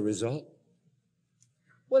 What is the result?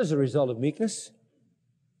 What is the result of meekness?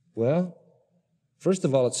 Well, first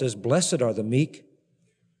of all, it says, blessed are the meek.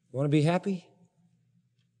 You want to be happy?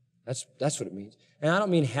 That's what it means. And I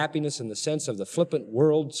don't mean happiness in the sense of the flippant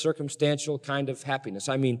world, circumstantial kind of happiness.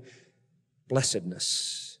 I mean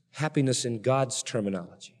blessedness, happiness in God's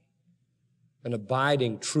terminology, an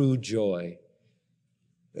abiding true joy.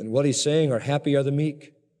 And what he's saying are happy are the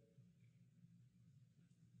meek.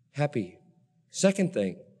 Happy. Second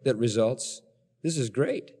thing that results, this is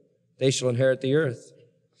great. They shall inherit the earth.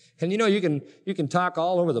 And you know, you can talk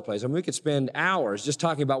all over the place. I mean, we could spend hours just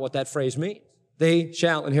talking about what that phrase means. They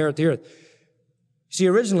shall inherit the earth. See,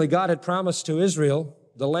 originally God had promised to Israel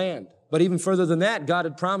the land. But even further than that, God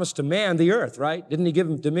had promised to man the earth, right? Didn't he give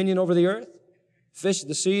him dominion over the earth? Fish of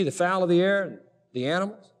the sea, the fowl of the air, the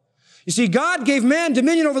animals. You see, God gave man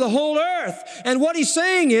dominion over the whole earth. And what he's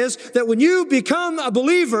saying is that when you become a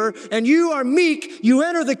believer and you are meek, you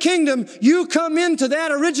enter the kingdom, you come into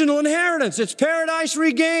that original inheritance. It's paradise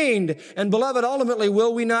regained. And beloved, ultimately,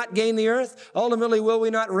 will we not gain the earth? Ultimately, will we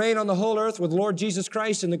not reign on the whole earth with Lord Jesus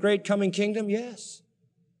Christ in the great coming kingdom? Yes.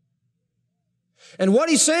 And what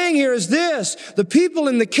he's saying here is this: the people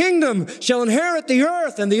in the kingdom shall inherit the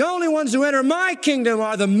earth, and the only ones who enter my kingdom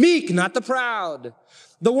are the meek, not the proud.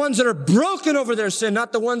 The ones that are broken over their sin,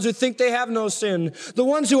 not the ones who think they have no sin. The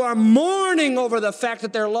ones who are mourning over the fact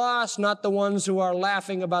that they're lost, not the ones who are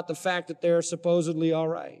laughing about the fact that they're supposedly all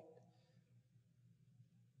right.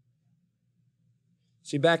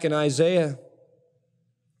 See, back in Isaiah,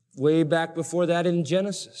 way back before that in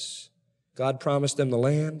Genesis, God promised them the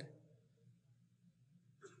land.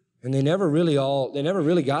 And they never really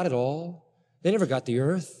got it all. They never got the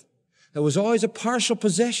earth. It was always a partial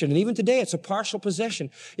possession. And even today, it's a partial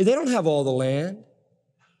possession. They don't have all the land.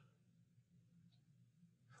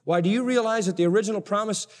 Why, do you realize that the original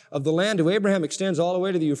promise of the land to Abraham extends all the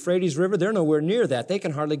way to the Euphrates River? They're nowhere near that. They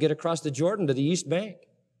can hardly get across the Jordan to the east bank.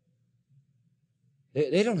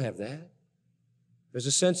 They don't have that. There's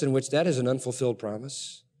a sense in which that is an unfulfilled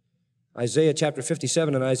promise. Isaiah chapter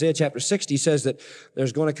 57 and Isaiah chapter 60 says that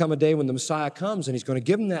there's going to come a day when the Messiah comes and he's going to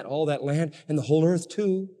give them all that land and the whole earth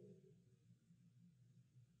too.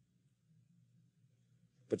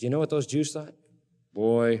 But you know what those Jews thought?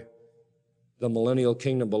 Boy, the millennial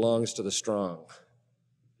kingdom belongs to the strong,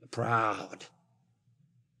 the proud,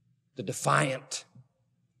 the defiant,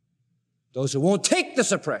 those who won't take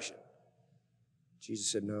this oppression. Jesus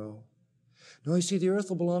said, no. No, you see, the earth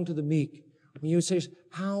will belong to the meek. When you say,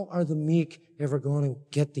 how are the meek ever going to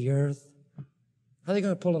get the earth? How are they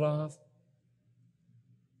going to pull it off?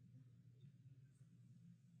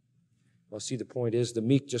 Well, see, the point is the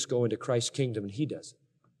meek just go into Christ's kingdom and he does it.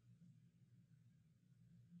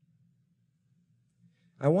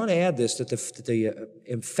 I want to add this, that the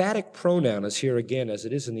emphatic pronoun is here again as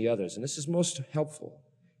it is in the others, and this is most helpful.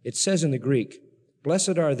 It says in the Greek,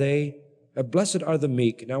 blessed are the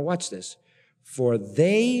meek. Now watch this. For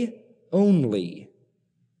they only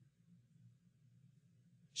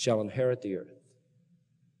shall inherit the earth.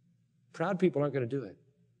 Proud people aren't going to do it.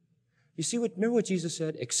 You see remember what Jesus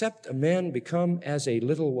said? Except a man become as a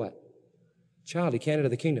little what? Child, he can't enter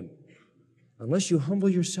the kingdom. Unless you humble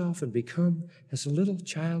yourself and become as a little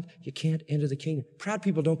child, you can't enter the kingdom. Proud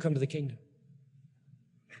people don't come to the kingdom.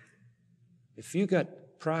 If you got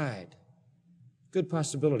pride, good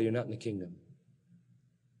possibility you're not in the kingdom.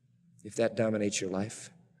 If that dominates your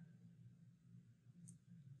life.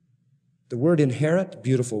 The word inherit,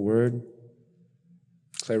 beautiful word,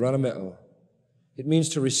 kleronameo. It means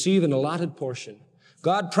to receive an allotted portion.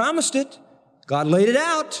 God promised it. God laid it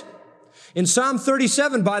out. In Psalm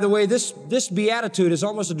 37, by the way, this beatitude is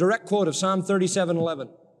almost a direct quote of Psalm 37:11.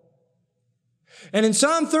 And in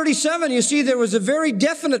Psalm 37, you see there was a very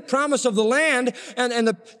definite promise of the land, and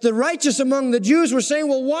the righteous among the Jews were saying,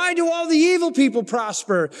 well, why do all the evil people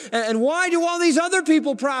prosper? And why do all these other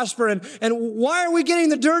people prosper? And why are we getting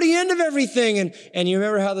the dirty end of everything? And you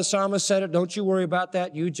remember how the psalmist said it? Don't you worry about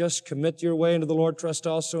that. You just commit your way into the Lord, trust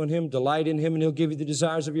also in Him, delight in Him, and He'll give you the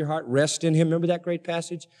desires of your heart. Rest in Him. Remember that great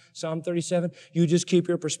passage, Psalm 37? You just keep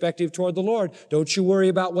your perspective toward the Lord. Don't you worry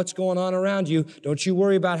about what's going on around you. Don't you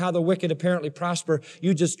worry about how the wicked apparently prosper.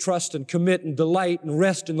 You just trust and commit and delight and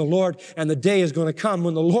rest in the Lord, and the day is going to come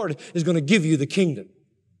when the Lord is going to give you the kingdom.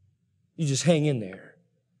 You just hang in there.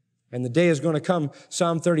 And the day is going to come,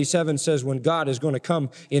 Psalm 37 says, when God is going to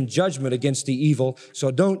come in judgment against the evil. So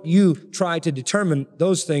don't you try to determine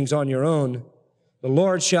those things on your own. The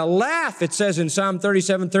Lord shall laugh, it says in Psalm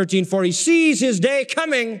 37:13, for He sees His day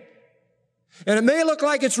coming. And it may look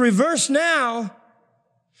like it's reversed now,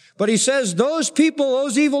 but He says those people,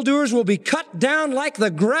 those evildoers will be cut down like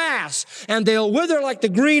the grass, and they'll wither like the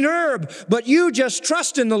green herb. But you just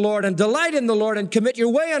trust in the Lord and delight in the Lord and commit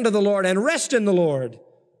your way unto the Lord and rest in the Lord.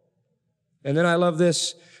 And then I love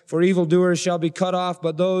this, for evildoers shall be cut off,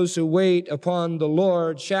 but those who wait upon the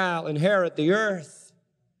Lord shall inherit the earth.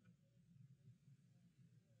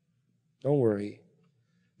 Don't worry.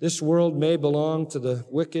 This world may belong to the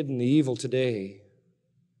wicked and the evil today,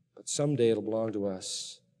 but someday it'll belong to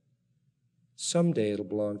us. Someday it'll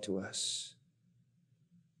belong to us.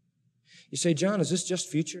 You say, John, is this just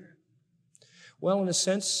future? Well, in a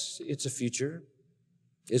sense, it's a future.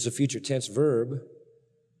 It's a future tense verb.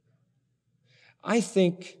 I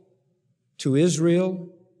think to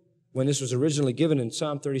Israel, when this was originally given in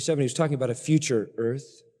Psalm 37, he was talking about a future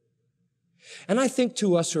earth. And I think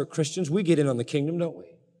to us who are Christians, we get in on the kingdom, don't we?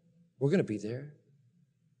 We're going to be there.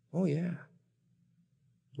 Oh, yeah.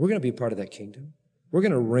 We're going to be a part of that kingdom. We're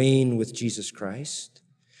going to reign with Jesus Christ.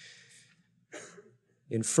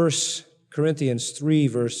 In 1 Corinthians 3,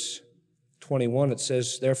 verse 21, it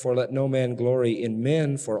says, therefore let no man glory in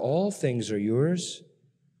men, for all things are yours.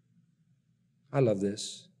 I love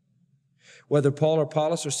this. Whether Paul or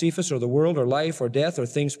Apollos or Cephas or the world or life or death or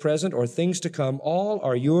things present or things to come, all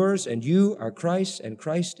are yours, and you are Christ, and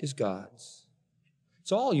Christ is God's.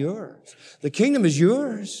 It's all yours. The kingdom is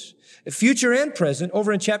yours, future and present.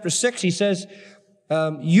 Over in chapter 6, he says,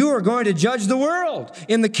 you are going to judge the world.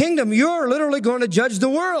 In the kingdom, you're literally going to judge the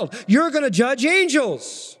world. You're going to judge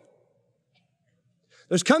angels.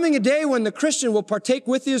 There's coming a day when the Christian will partake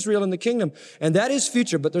with Israel in the kingdom, and that is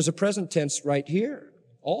future, but there's a present tense right here.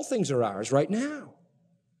 All things are ours right now.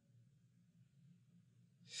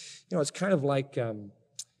 You know, it's kind of like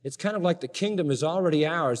the kingdom is already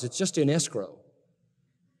ours. It's just in escrow.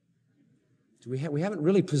 We haven't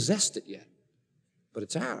really possessed it yet, but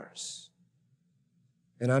it's ours.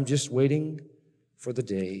 And I'm just waiting for the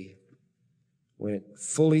day when it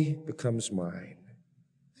fully becomes mine.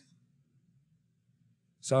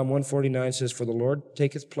 Psalm 149 says, for the Lord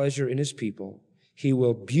taketh pleasure in His people. He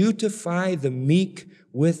will beautify the meek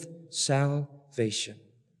with salvation.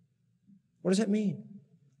 What does that mean?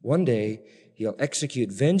 One day, He'll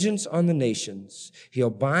execute vengeance on the nations.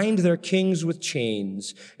 He'll bind their kings with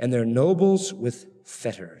chains and their nobles with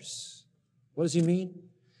fetters. What does He mean?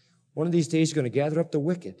 One of these days, He's going to gather up the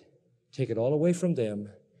wicked, take it all away from them,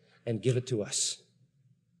 and give it to us.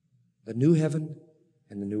 The new heaven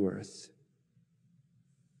and the new earth.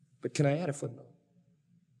 But can I add a footnote?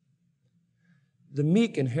 The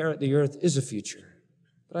meek inherit the earth is a future,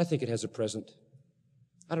 but I think it has a present.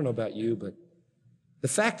 I don't know about you, but the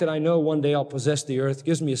fact that I know one day I'll possess the earth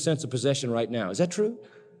gives me a sense of possession right now. Is that true?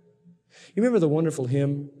 You remember the wonderful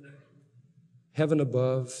hymn, heaven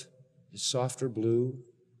above is softer blue,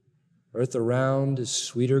 earth around is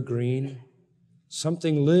sweeter green.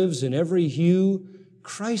 Something lives in every hue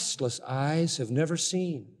Christless eyes have never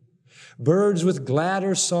seen. Birds with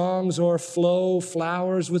gladder songs o'erflow,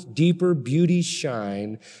 flowers with deeper beauty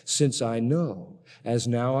shine, since I know, as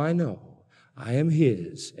now I know, I am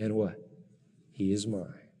His, and what? He is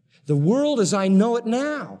mine. The world as I know it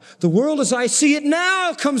now, the world as I see it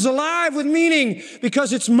now comes alive with meaning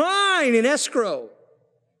because it's mine in escrow.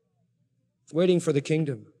 Waiting for the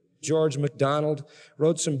kingdom. George MacDonald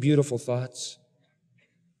wrote some beautiful thoughts.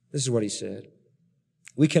 This is what he said.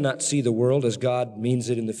 We cannot see the world as God means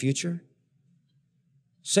it in the future,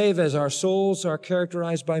 save as our souls are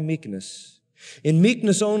characterized by meekness. In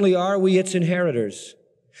meekness only are we its inheritors.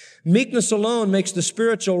 Meekness alone makes the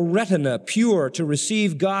spiritual retina pure to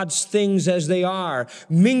receive God's things as they are,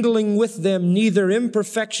 mingling with them neither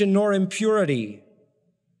imperfection nor impurity.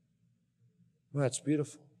 Well, that's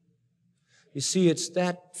beautiful. You see, it's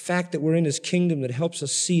that fact that we're in His kingdom that helps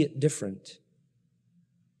us see it different.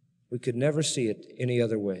 We could never see it any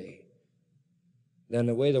other way than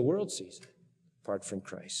the way the world sees it, apart from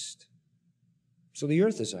Christ. So the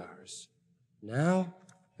earth is ours, now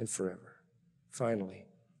and forever. Finally,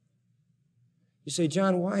 you say,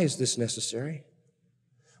 John, why is this necessary?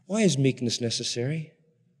 Why is meekness necessary?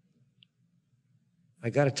 I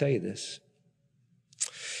got to tell you this.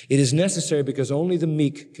 It is necessary because only the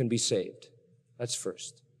meek can be saved. That's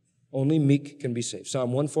first. Only meek can be saved.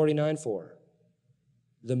 Psalm 149:4.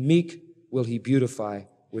 The meek will He beautify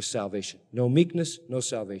with salvation. No meekness, no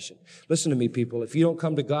salvation. Listen to me, people. If you don't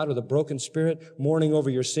come to God with a broken spirit, mourning over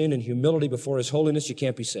your sin and humility before His holiness, you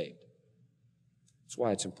can't be saved. That's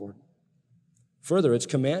why it's important. Further, it's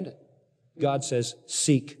commanded. God says,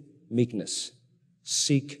 seek meekness.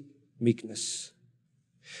 Seek meekness.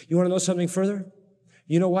 You want to know something further?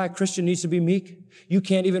 You know why a Christian needs to be meek? You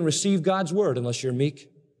can't even receive God's word unless you're meek.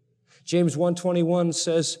 James 1:21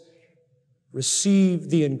 says, receive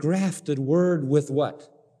the engrafted word with what?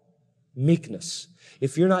 Meekness.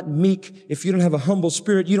 If you're not meek, if you don't have a humble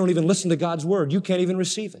spirit, you don't even listen to God's word. You can't even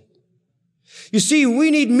receive it. You see,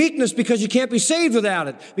 we need meekness because you can't be saved without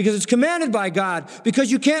it, because it's commanded by God,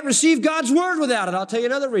 because you can't receive God's word without it. I'll tell you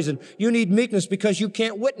another reason. You need meekness because you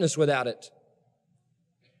can't witness without it.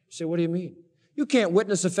 You say, what do you mean? You can't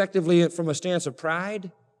witness effectively from a stance of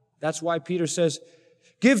pride. That's why Peter says,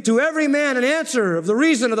 give to every man an answer of the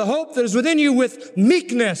reason of the hope that is within you with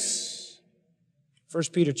meekness. 1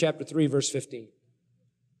 Peter chapter 3, verse 15.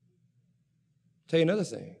 Tell you another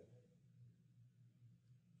thing.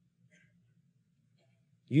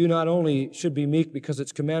 You not only should be meek because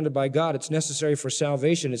it's commanded by God, it's necessary for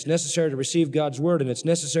salvation, it's necessary to receive God's word, and it's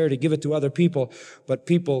necessary to give it to other people. But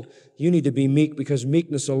people, you need to be meek because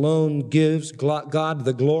meekness alone gives God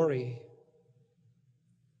the glory.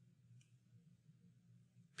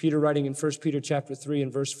 Peter, writing in 1 Peter chapter 3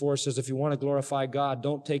 and verse 4, says, if you want to glorify God,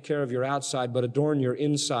 don't take care of your outside, but adorn your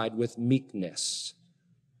inside with meekness.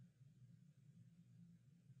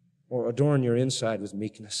 Or adorn your inside with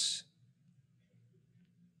meekness.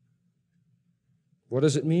 What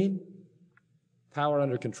does it mean? Power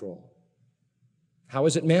under control. How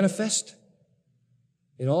is it manifest?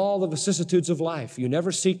 In all the vicissitudes of life, you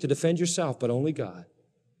never seek to defend yourself, but only God.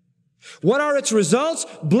 What are its results?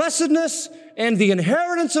 Blessedness and the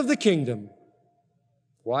inheritance of the kingdom.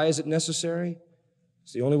 Why is it necessary?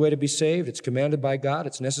 It's the only way to be saved. It's commanded by God.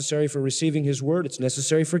 It's necessary for receiving His word. It's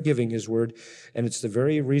necessary for giving His word. And it's the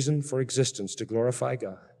very reason for existence, to glorify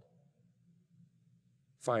God.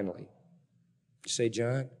 Finally, you say,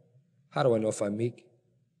 John, how do I know if I'm meek?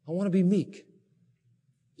 I want to be meek.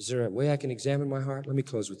 Is there a way I can examine my heart? Let me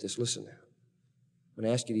close with this. Listen now. I'm going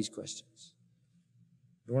to ask you these questions.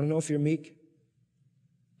 You want to know if you're meek?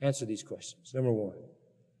 Answer these questions. Number one,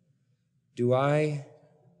 do I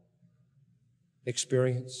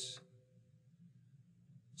experience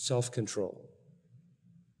self-control?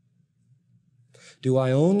 Do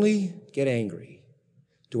I only get angry?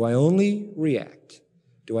 Do I only react?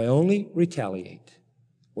 Do I only retaliate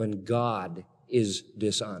when God is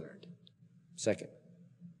dishonored? Second,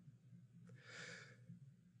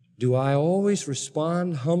 do I always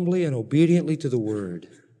respond humbly and obediently to the word?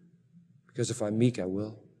 Because if I'm meek, I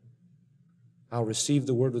will. I'll receive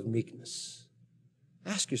the word with meekness.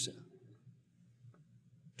 Ask yourself,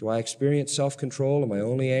 do I experience self-control? Am I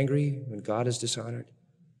only angry when God is dishonored?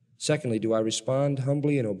 Secondly, do I respond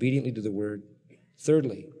humbly and obediently to the word?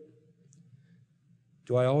 Thirdly,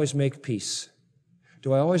 do I always make peace?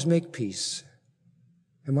 Do I always make peace?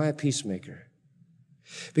 Am I a peacemaker?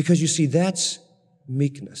 Because you see, that's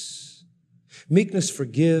meekness. Meekness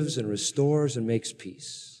forgives and restores and makes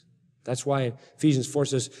peace. That's why Ephesians 4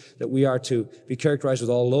 says that we are to be characterized with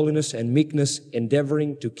all lowliness and meekness,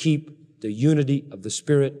 endeavoring to keep the unity of the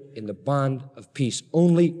Spirit in the bond of peace.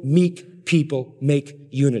 Only meek people make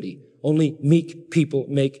unity. Only meek people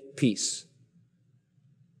make peace.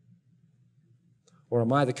 Or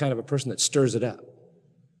am I the kind of a person that stirs it up?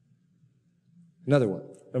 Another one,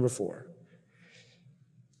 number 4.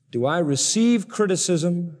 Do I receive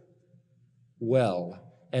criticism well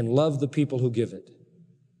and love the people who give it?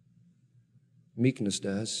 Meekness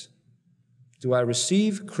does. Do I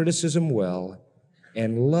receive criticism well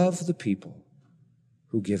and love the people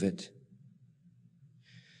who give it?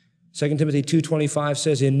 2 Timothy 2:25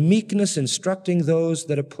 says, in meekness instructing those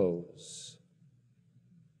that oppose.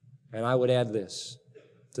 And I would add this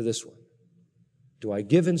to this one. Do I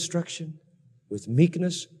give instruction with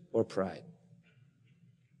meekness or pride?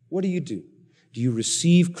 What do? Do you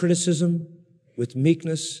receive criticism with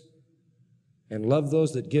meekness and love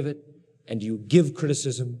those that give it? And do you give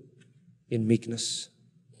criticism in meekness?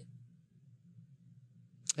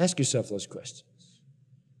 Ask yourself those questions.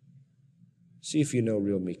 See if you know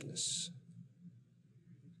real meekness.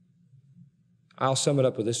 I'll sum it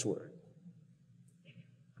up with this word.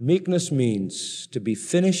 Meekness means to be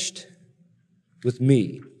finished with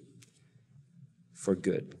me for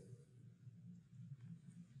good.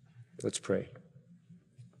 Let's pray.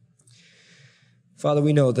 Father,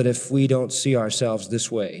 we know that if we don't see ourselves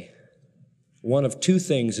this way, one of two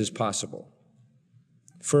things is possible.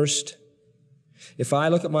 First, if I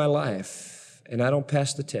look at my life and I don't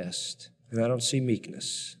pass the test and I don't see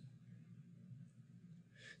meekness,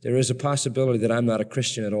 there is a possibility that I'm not a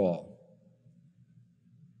Christian at all.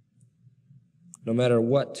 No matter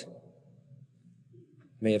what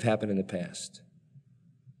may have happened in the past.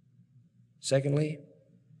 Secondly,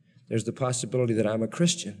 there's the possibility that I'm a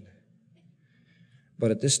Christian,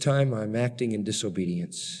 but at this time I'm acting in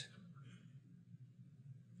disobedience.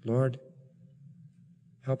 Lord,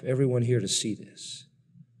 help everyone here to see this.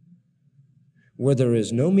 Where there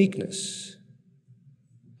is no meekness,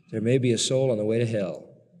 there may be a soul on the way to hell,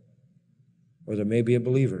 or there may be a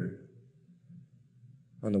believer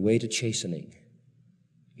on the way to chastening.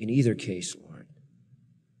 In either case, Lord,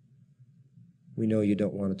 we know you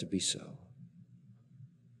don't want it to be so.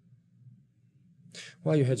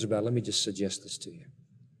 While your heads are bowed, let me just suggest this to you.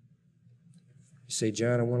 You say,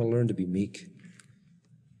 John, I want to learn to be meek.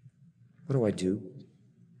 What do I do?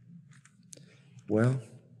 Well,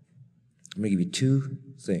 I'm going to give you two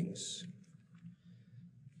things.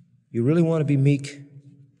 You really want to be meek?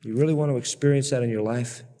 You really want to experience that in your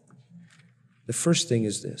life? The first thing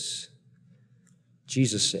is this.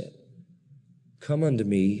 Jesus said, come unto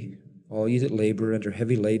me, all ye that labor and are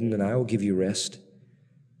heavy laden, and I will give you rest.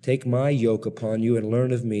 Take my yoke upon you and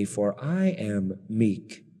learn of me, for I am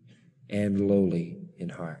meek and lowly in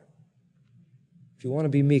heart. If you want to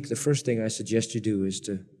be meek, the first thing I suggest you do is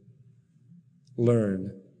to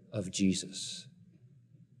learn of Jesus.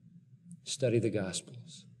 Study the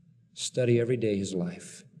Gospels. Study every day his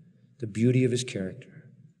life, the beauty of his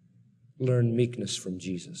character. Learn meekness from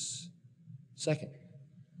Jesus. Second,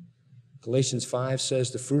 Galatians 5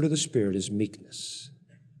 says the fruit of the Spirit is meekness.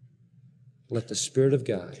 Let the Spirit of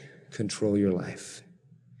God control your life.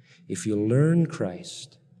 If you learn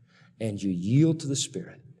Christ and you yield to the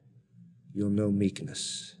Spirit, you'll know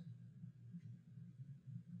meekness.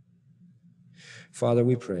 Father,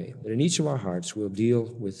 we pray that in each of our hearts we'll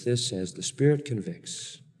deal with this as the Spirit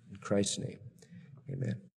convicts. In Christ's name,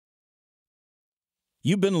 amen.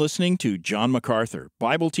 You've been listening to John MacArthur,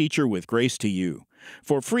 Bible teacher with Grace to You.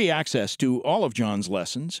 For free access to all of John's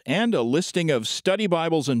lessons and a listing of study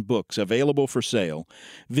Bibles and books available for sale,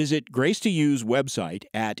 visit Grace to You's website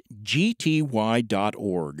at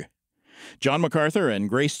gty.org. John MacArthur and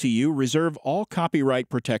Grace to You reserve all copyright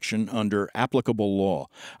protection under applicable law.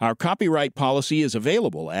 Our copyright policy is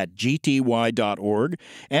available at gty.org,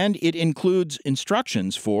 and it includes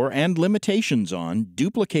instructions for and limitations on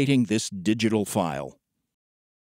duplicating this digital file.